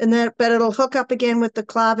hook up again with the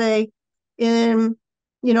clave in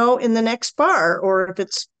the next bar, or if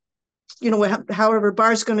it's, however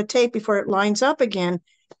bar is going to take before it lines up again.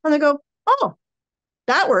 And they go, oh,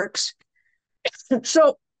 that works.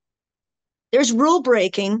 So there's rule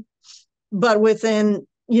breaking, but within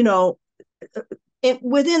the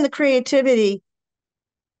creativity,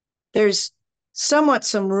 there's somewhat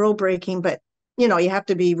some rule breaking, but you have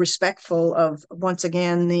to be respectful of, once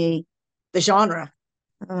again, the genre.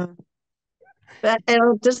 Does that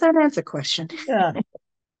answer the question? Yeah.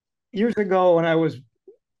 Years ago, when I was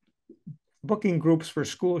booking groups for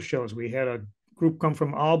school shows, we had a group come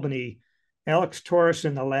from Albany, Alex Torres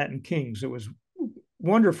and the Latin Kings. It was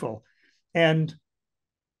wonderful. And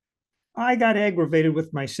I got aggravated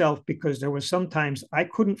with myself because there was sometimes I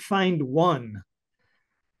couldn't find one.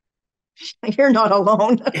 You're not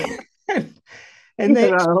alone. And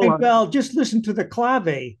they explained, well, just listen to the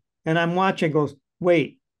clave. And I'm watching, goes,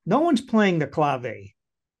 wait, no one's playing the clave.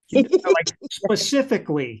 Like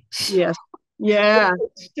specifically. Yes. Yeah.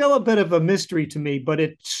 It's still a bit of a mystery to me, but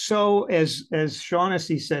it's so, as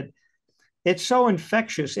Shaughnessy said, it's so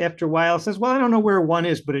infectious. After a while, it says, well, I don't know where one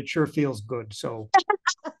is, but it sure feels good. So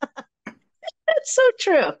that's so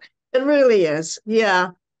true. It really is. Yeah.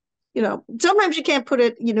 Sometimes you can't put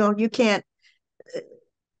it, you can't,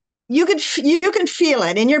 you can feel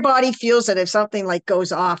it, and your body feels it if something like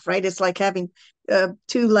goes off, right? It's like having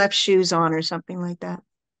two left shoes on or something like that.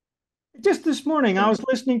 Just this morning, I was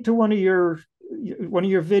listening to one of your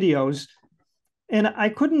videos, and I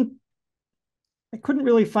couldn't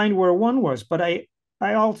really find where one was, but I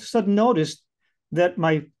all of a sudden noticed that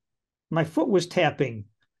my foot was tapping,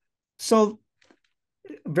 so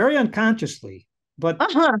very unconsciously. But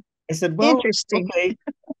I said, well, interesting. Okay.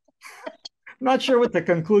 I'm not sure what the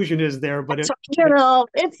conclusion is there, but it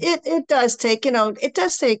does take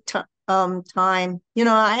time.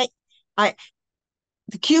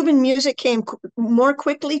 The Cuban music came more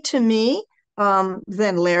quickly to me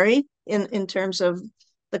than Larry in terms of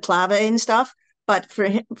the clave and stuff. But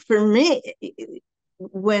for me,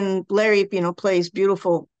 when Larry plays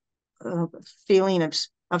beautiful feeling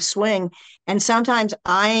of swing, and sometimes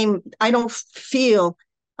I don't feel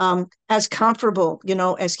as comfortable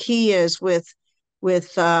as he is with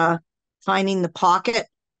finding the pocket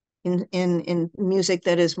in music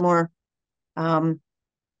that is more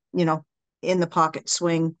in the pocket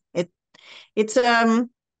swing. It's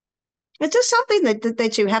just something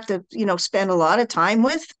that you have to spend a lot of time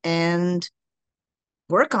with and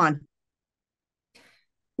work on.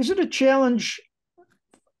 Is it a challenge?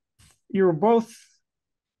 You're both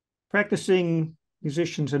practicing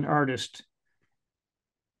musicians and artists.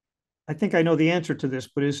 I think I know the answer to this,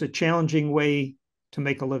 but it's a challenging way to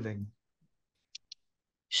make a living.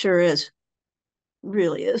 Sure is.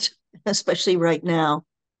 Really is, especially right now.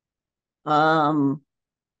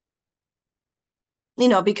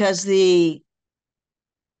 Because the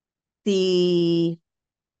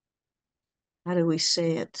how do we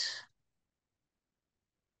say it?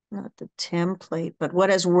 Not the template, but what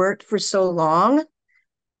has worked for so long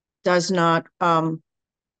does not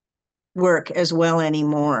work as well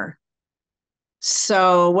anymore.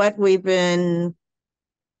 So what we've been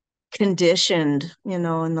conditioned, in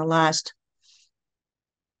the last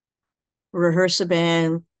rehearse a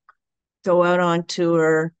band, go out on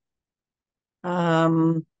tour,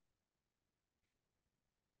 come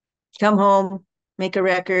home, make a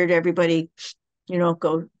record, everybody,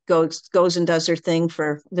 goes and does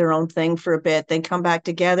their own thing for a bit, then come back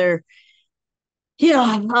together.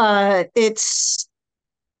 It's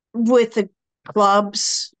with the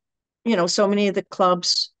clubs, so many of the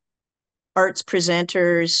clubs, arts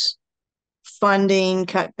presenters, funding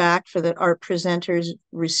cut back for the art presenters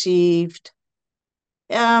received.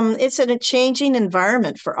 It's in a changing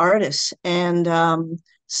environment for artists, and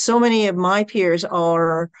so many of my peers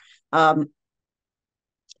are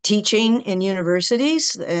teaching in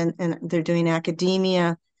universities, and they're doing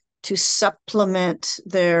academia to supplement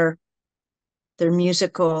their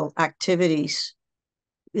musical activities.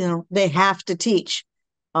 They have to teach.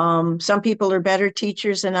 Some people are better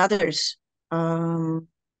teachers than others.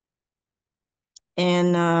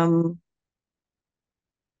 And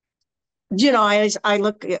I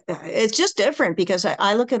look, it's just different because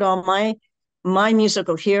I look at all my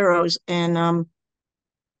musical heroes, and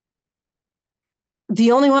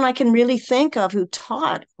the only one I can really think of who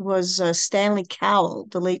taught was Stanley Cowell,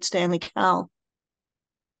 the late Stanley Cowell,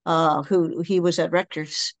 who he was at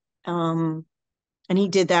Rector's. And he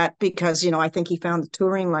did that because, I think he found the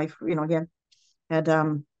touring life, again, had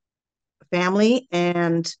family,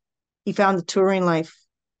 and he found the touring life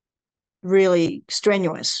really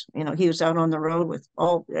strenuous. He was out on the road with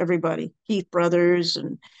everybody, Heath Brothers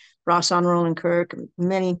and Ross on Roland Kirk, and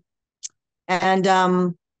many. And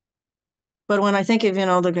but when I think of,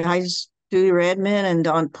 the guys, Dewey Redman and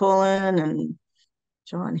Don Pullen and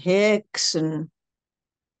John Hicks and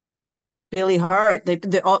Billy Hart, they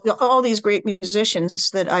all these great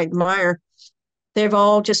musicians that I admire, they've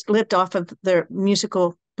all just lived off of their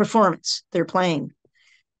musical performance, their playing,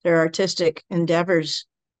 their artistic endeavors,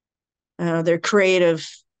 their creative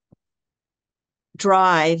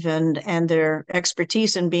drive, and their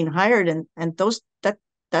expertise in being hired, and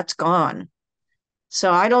that's gone.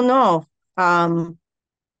 So I don't know.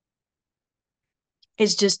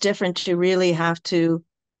 It's just different to really have to,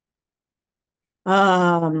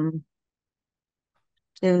 in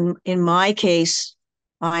my case,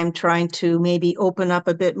 I'm trying to maybe open up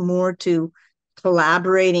a bit more to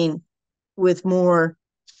collaborating with more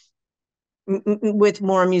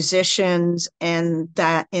musicians, and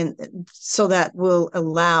so that will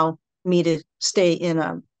allow me to stay in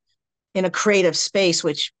a creative space,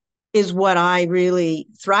 which is what I really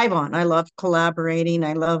thrive on. I love collaborating.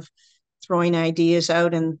 I love throwing ideas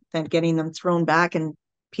out and then getting them thrown back, and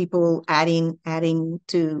people adding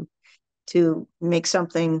to make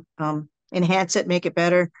something, enhance it, make it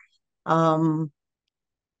better. I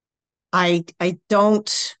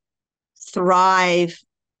don't thrive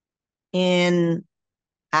in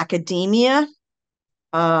academia.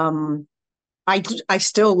 I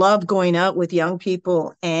still love going out with young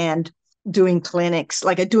people and doing clinics,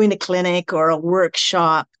 like doing a clinic or a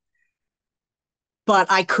workshop.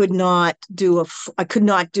 But I could not do a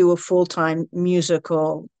full-time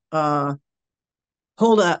musical, hold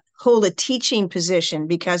a teaching position,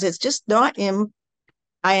 because it's just not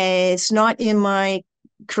it's not in my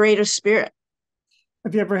creative spirit.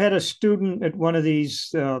 Have you ever had a student at one of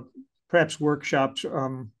these perhaps workshops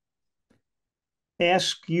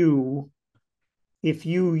ask you if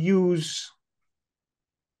you use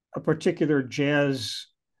a particular jazz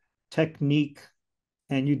technique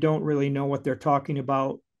and you don't really know what they're talking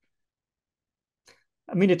about?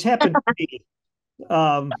 I mean, it's happened to me.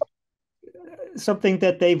 Something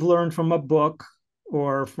that they've learned from a book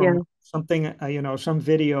or Yeah. from something, some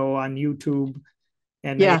video on YouTube.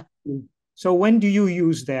 And Yeah. So when do you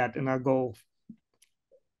use that? And I'll go,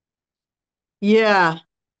 Yeah.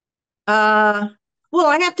 Well,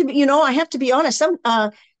 I have to be honest.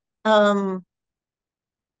 Um,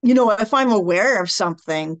 if I'm aware of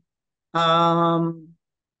something, um,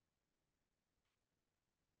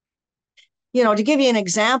 to give you an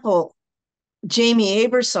example, Jamie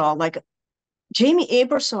Abersol,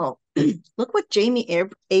 look what Jamie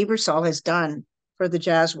Abersol has done for the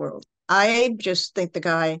jazz world. I just think the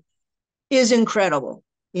guy is incredible.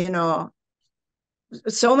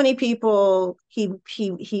 So many people,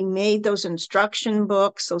 he made those instruction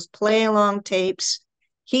books, those play along tapes.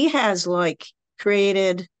 He has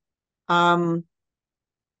created a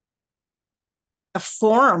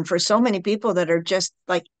forum for so many people that are just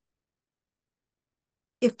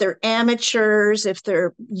if they're amateurs, if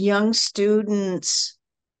they're young students,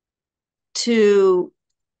 to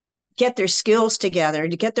get their skills together,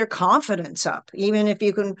 to get their confidence up, even if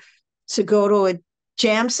you can, to go to a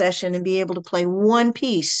jam session and be able to play one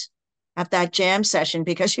piece at that jam session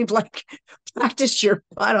because you've practiced your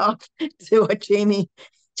butt off to a Jamie,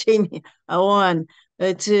 a one,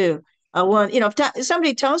 a two, a one. If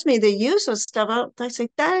somebody tells me they use those stuff, I say,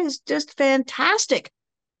 that is just fantastic.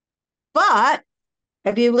 But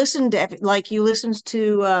have you listened to, you listened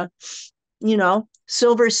to,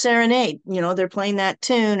 Silver Serenade, they're playing that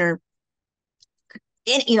tune, or,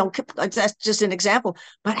 that's just an example.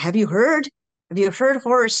 But have you heard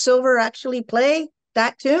Horace Silver actually play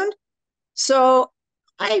that tune? So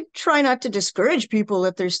I try not to discourage people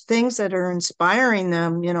if there's things that are inspiring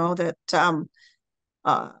them,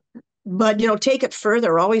 but take it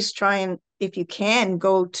further. Always try, and if you can,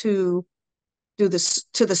 go to the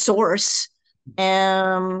source.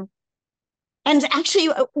 And actually,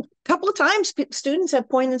 a couple of times, students have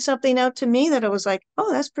pointed something out to me that I was like,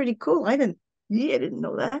 "Oh, that's pretty cool. I didn't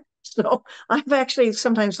know that." So I've actually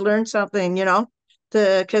sometimes learned something,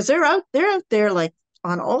 because they're out there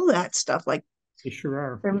on all that stuff. they sure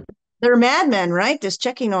are. they're madmen, right? Just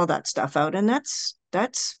checking all that stuff out. And that's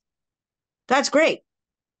great.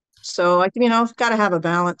 So got to have a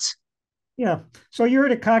balance. Yeah. So you're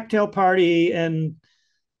at a cocktail party and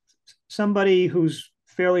somebody who's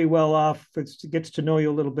fairly well off gets to know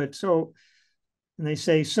you a little bit. So, and they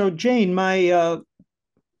say, "So Jane, my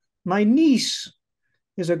niece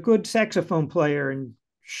is a good saxophone player, and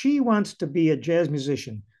she wants to be a jazz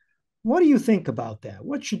musician. What do you think about that?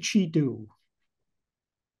 What should she do?"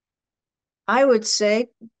 I would say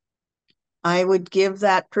I would give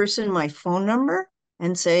that person my phone number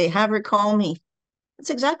and say, have her call me. That's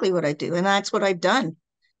exactly what I do. And that's what I've done.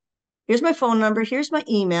 Here's my phone number. Here's my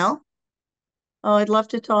email. Oh, I'd love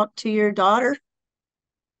to talk to your daughter,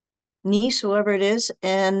 niece, whoever it is,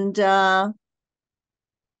 and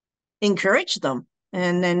encourage them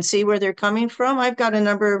and then see where they're coming from. I've got a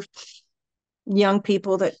number of young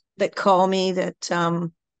people that call me that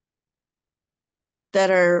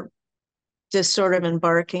are just sort of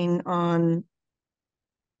embarking on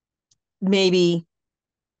maybe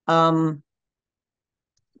going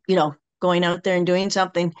out there and doing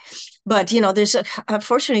something. But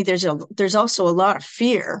unfortunately there's also a lot of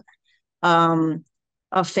fear of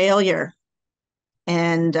failure.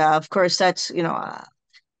 And of course that's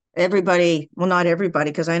everybody, well, not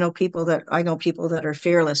everybody, because I know people that are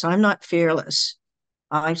fearless. I'm not fearless.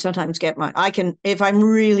 I sometimes get I can, if I'm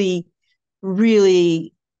really,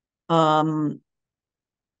 really, what's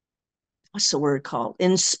the word called?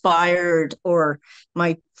 Inspired, or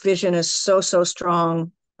my vision is so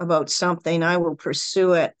strong about something, I will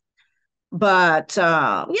pursue it. But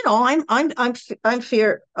I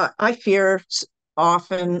fear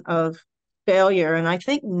often of failure, and I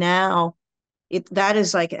think now that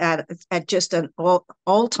is like at just an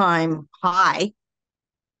all time high.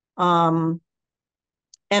 And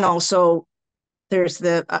also there's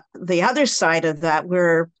the other side of that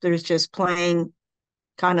where there's just plain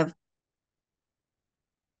kind of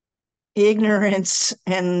ignorance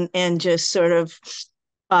and just sort of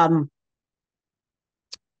um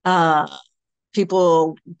uh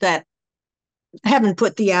people that haven't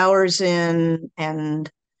put the hours in and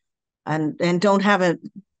don't have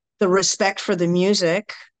the respect for the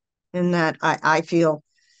music, and that I feel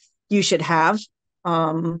you should have,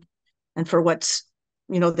 and for what's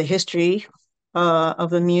the history of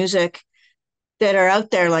the music, that are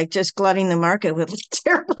out there like just glutting the market with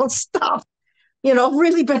terrible stuff,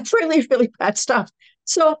 really bad, really bad stuff.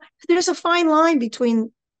 So there's a fine line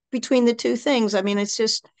between the two things. I mean, it's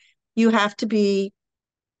just, you have to be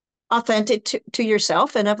authentic to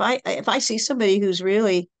yourself. And if I see somebody who's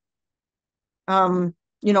really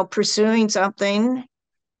pursuing something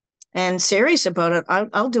and serious about it,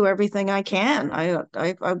 I'll do everything I can. I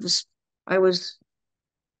was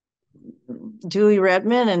Julie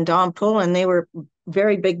Redman and Don Pullen. They were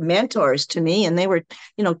very big mentors to me, and they were,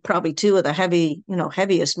 probably two of the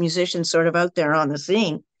heaviest musicians sort of out there on the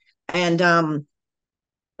scene. And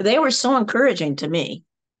they were so encouraging to me.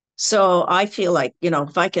 So I feel like,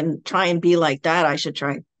 if I can try and be like that, I should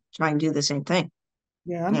try and do the same thing.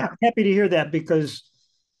 Yeah, I'm Yeah. happy to hear that, because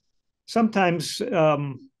sometimes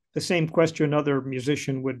the same question another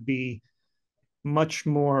musician would be much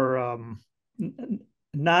more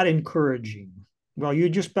not encouraging. Well, you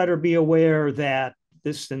just better be aware that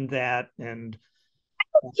this and that. And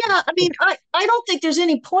Yeah, I mean, I don't think there's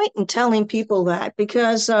any point in telling people that,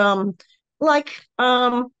 because like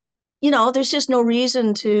there's just no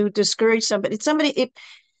reason to discourage somebody.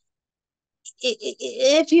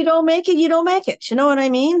 If you don't make it, you don't make it. You know what I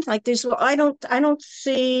mean? Like I don't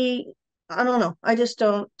see, I don't know. I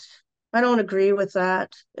don't agree with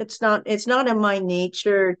that. It's not in my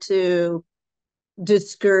nature to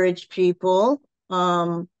discourage people.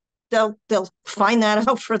 They'll find that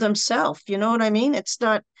out for themselves. You know what I mean? It's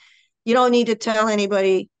not, you don't need to tell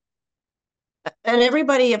anybody. And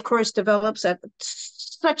everybody, of course, develops at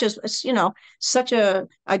such a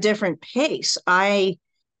different pace. I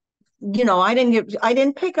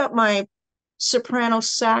didn't pick up my soprano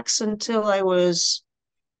sax until I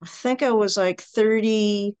think I was like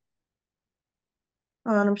 30.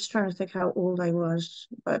 I'm just trying to think how old I was,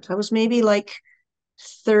 but I was maybe like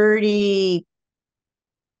 30.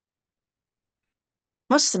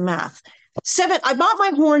 What's the math? I bought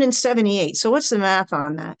my horn in 78. So what's the math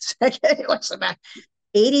on that? Okay, what's the math?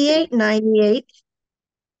 88, 98.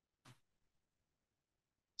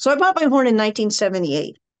 So I bought my horn in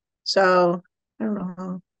 1978. So I don't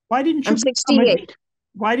know. why didn't you I'm become a 68.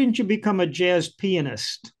 why didn't you become a jazz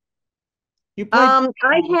pianist? You played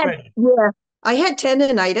already. I had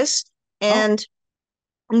tendonitis, Oh, and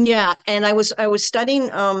yeah, and I was studying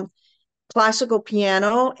classical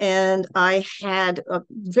piano, and I had a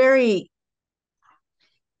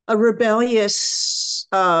rebellious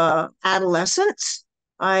adolescence.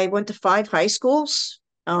 I went to 5 high schools,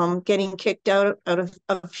 getting kicked out of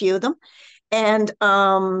a few of them, and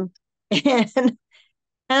and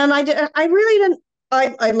I really didn't.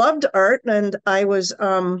 I loved art, and I was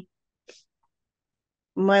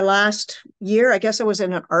my last year, I guess I was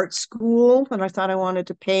in an art school, and I thought I wanted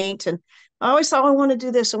to paint, and I always thought I want to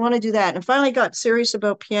do this, I want to do that, and finally got serious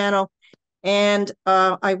about piano, and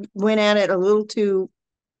I went at it a little too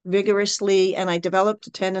vigorously, and I developed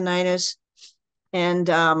a tendonitis, and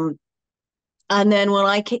then when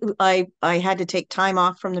I had to take time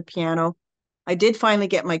off from the piano. I did finally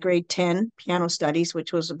get my grade 10 piano studies,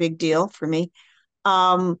 which was a big deal for me.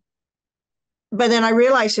 Um, but then I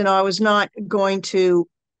realized, I was not going to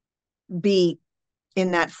be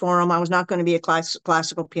in that forum. I was not going to be a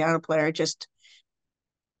classical piano player. Just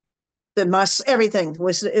everything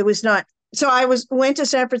was, it was not. So went to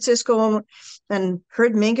San Francisco and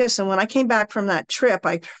heard Mingus. And when I came back from that trip,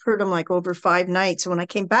 I heard him like over 5 nights. And when I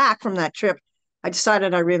came back from that trip, I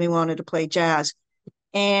decided I really wanted to play jazz.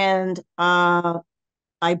 And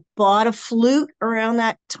I bought a flute around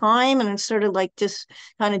that time, and I started like just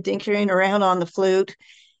kind of dinkering around on the flute.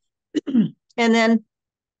 And then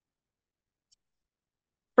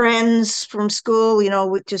friends from school,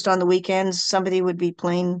 just on the weekends, somebody would be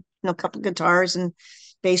playing, a couple of guitars and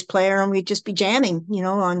bass player, and we'd just be jamming,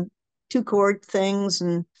 on 2-chord things.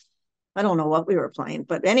 And I don't know what we were playing,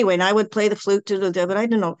 but anyway, and I would play the flute but I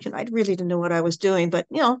didn't know, I really didn't know what I was doing, but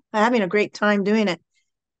having a great time doing it.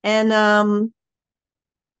 And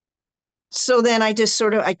so then I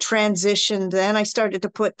transitioned. Then I started to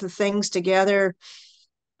put the things together.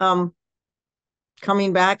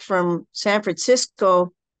 Coming back from San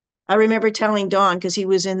Francisco, I remember telling Don, because he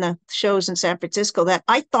was in the shows in San Francisco, that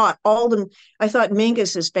I thought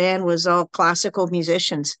Mingus's band was all classical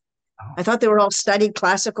musicians. Oh. I thought they were all studied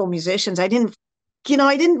classical musicians. I didn't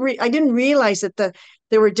realize that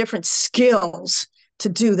there were different skills to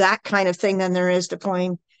do that kind of thing than there is to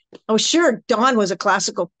playing. Oh, sure, Don was a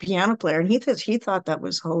classical piano player, and he thought that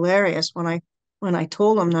was hilarious when I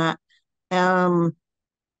told him that.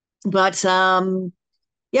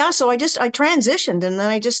 Yeah, so I transitioned, and then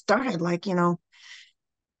I just started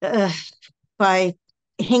by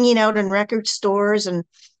hanging out in record stores and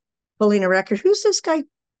pulling a record. Who's this guy,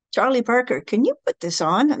 Charlie Parker? Can you put this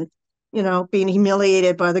on? And being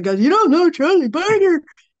humiliated by the guys. You don't know Charlie Parker?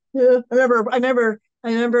 Yeah, I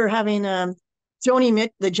remember having the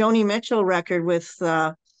Joni Mitchell record with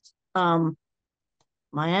my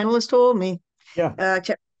analyst told me.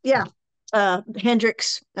 Yeah.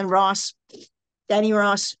 Hendrix and Ross, Danny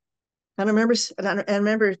Ross. And I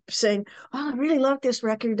remember saying, "Oh, I really love this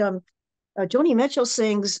record." Joni Mitchell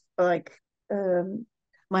sings like,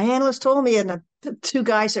 my analyst told me, and the 2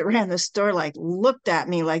 guys that ran the store looked at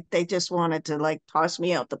me like they just wanted to toss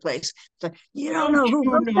me out the place. So, you don't know who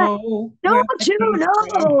wrote that? Don't you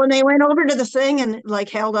know? And they went over to the thing and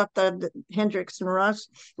held up the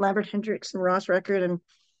Lambert Hendrix and Ross record, and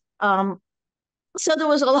so there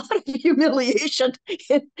was a lot of humiliation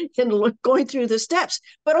in going through the steps.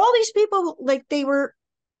 But all these people, they were,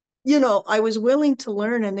 I was willing to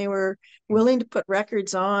learn, and they were willing to put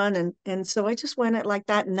records on. And so I just went at like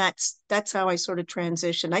that. And that's how I sort of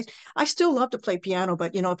transitioned. I still love to play piano,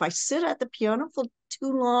 but, if I sit at the piano for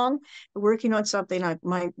too long working on something,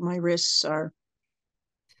 my wrists are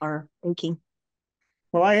aching.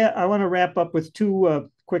 Well, I want to wrap up with 2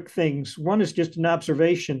 quick things. One is just an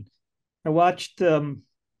observation. I watched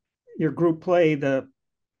your group play the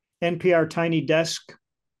NPR Tiny Desk,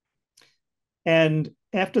 and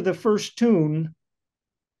after the first tune,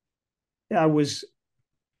 I was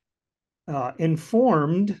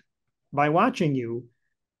informed by watching you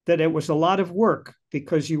that it was a lot of work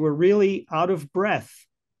because you were really out of breath.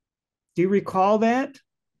 Do you recall that?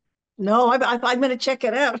 No, I'm going to check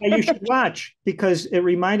it out. You should watch, because it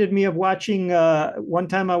reminded me of watching one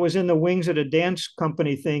time I was in the wings at a dance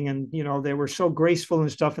company thing, and they were so graceful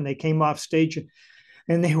and stuff, and they came off stage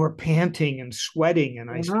and they were panting and sweating, and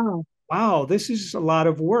I said, wow, this is a lot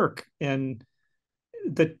of work, and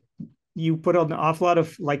that you put an awful lot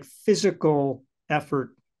of physical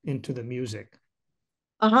effort into the music.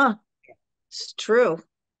 It's true.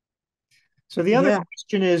 So the other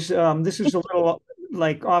question is, this is a little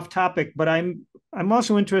off topic, but I'm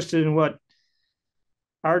also interested in what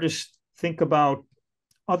artists think about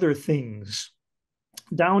other things.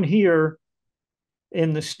 Down here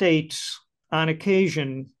in the States, on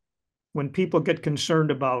occasion, when people get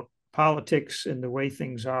concerned about politics and the way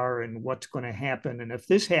things are and what's going to happen, and if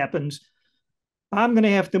this happens, I'm going to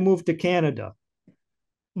have to move to Canada.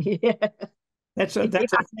 Yeah. That's a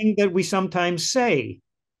thing that we sometimes say.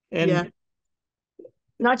 Yeah. And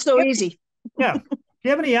Not so easy. yeah, do you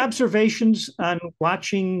have any observations on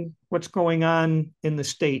watching what's going on in the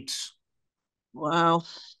States? Wow.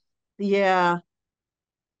 Yeah.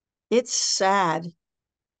 It's sad.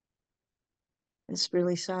 It's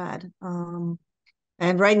really sad. And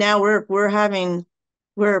right now we're having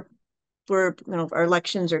we're our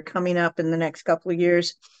elections are coming up in the next couple of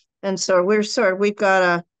years. And so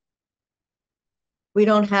we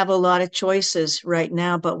don't have a lot of choices right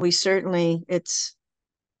now, but it's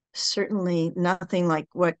certainly nothing like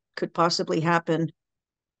what could possibly happen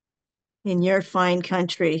in your fine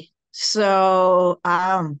country. So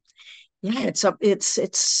yeah, it's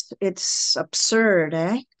absurd,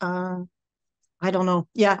 eh? I don't know.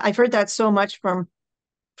 Yeah, I've heard that so much from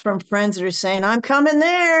friends that are saying, I'm coming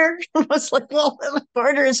there. I was like, well, the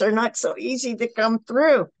borders are not so easy to come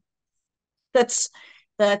through. That's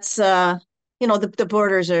that's the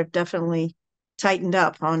borders are definitely tightened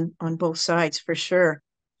up on both sides for sure.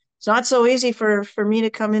 It's not so easy for me to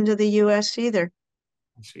come into the US either.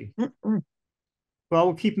 Let's see. Mm-mm. Well,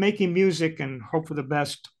 we'll keep making music and hope for the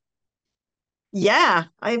best. Yeah,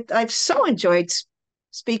 I've so enjoyed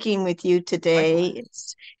speaking with you today.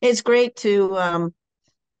 Likewise. It's great to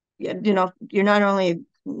you're not only a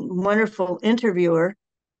wonderful interviewer,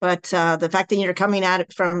 but the fact that you're coming at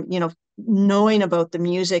it from, knowing about the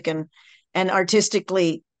music and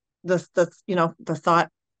artistically the thought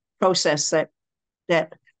process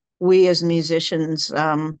that we as musicians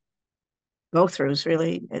go through is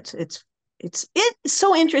really it's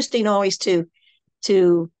so interesting always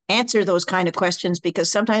to answer those kind of questions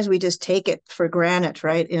because sometimes we just take it for granted,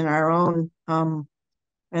 right, in our own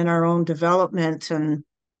development and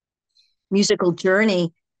musical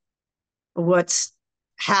journey. What's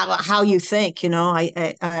how you think,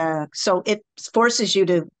 so it forces you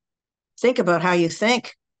to think about how you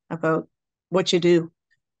think about what you do.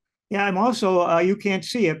 Yeah, I'm also, you can't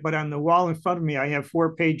see it, but on the wall in front of me, I have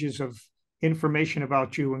 4 pages of information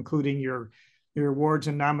about you, including your awards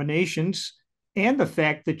and nominations, and the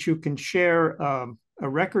fact that you can share a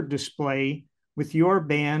record display with your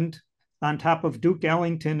band on top of Duke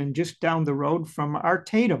Ellington and just down the road from Art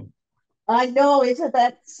Tatum. I know, isn't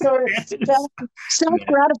that sort of Yes. self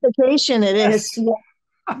gratification? It is. Yeah,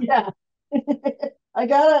 yeah. I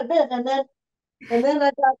gotta admit, and then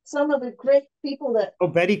I got some of the great people that Oh,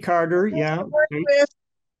 Betty Carter, yeah. I worked with.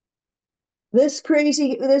 This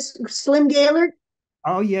Slim Gaylord.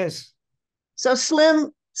 Oh, yes. So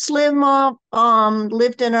Slim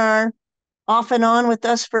lived in our off and on with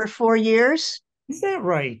us for 4 years. Is that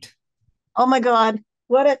right? Oh my God,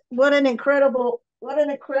 what an incredible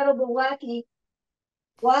wacky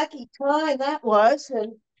time that was,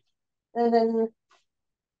 and then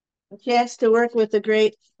a chance to work with the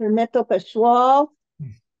great Hermeto Pascual.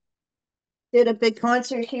 Did a big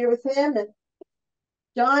concert here with him, and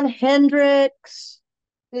John Hendricks.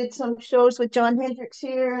 Did some shows with John Hendricks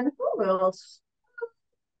here, and who else?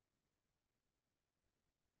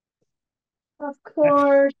 Of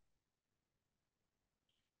course,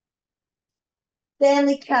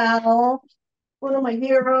 Stanley Cowell, one of my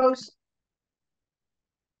heroes.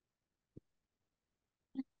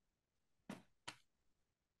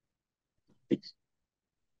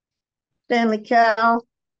 Stanley Cowell,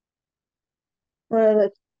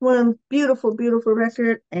 one beautiful, beautiful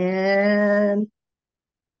record, and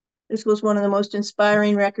this was one of the most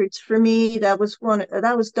inspiring records for me. That was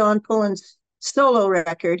Don Pullen's solo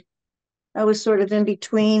record. That was sort of in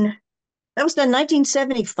between. That was done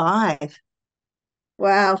 1975.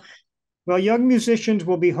 Wow. Well, young musicians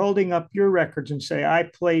will be holding up your records and say, I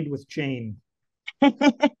played with Jane.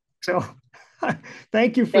 So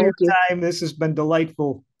thank you for your Thank you. time. This has been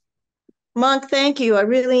delightful. Monk, thank you. I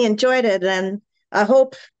really enjoyed it. And I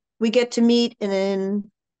hope we get to meet in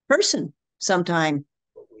person sometime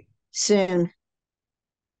soon.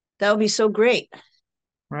 That would be so great. All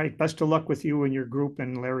right. Best of luck with you and your group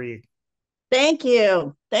and Larry. Thank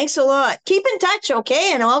you. Thanks a lot. Keep in touch,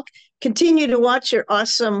 okay? And I'll continue to watch your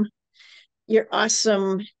awesome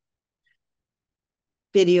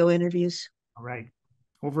video interviews. All right.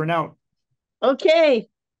 Over and out. Okay.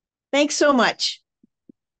 Thanks so much.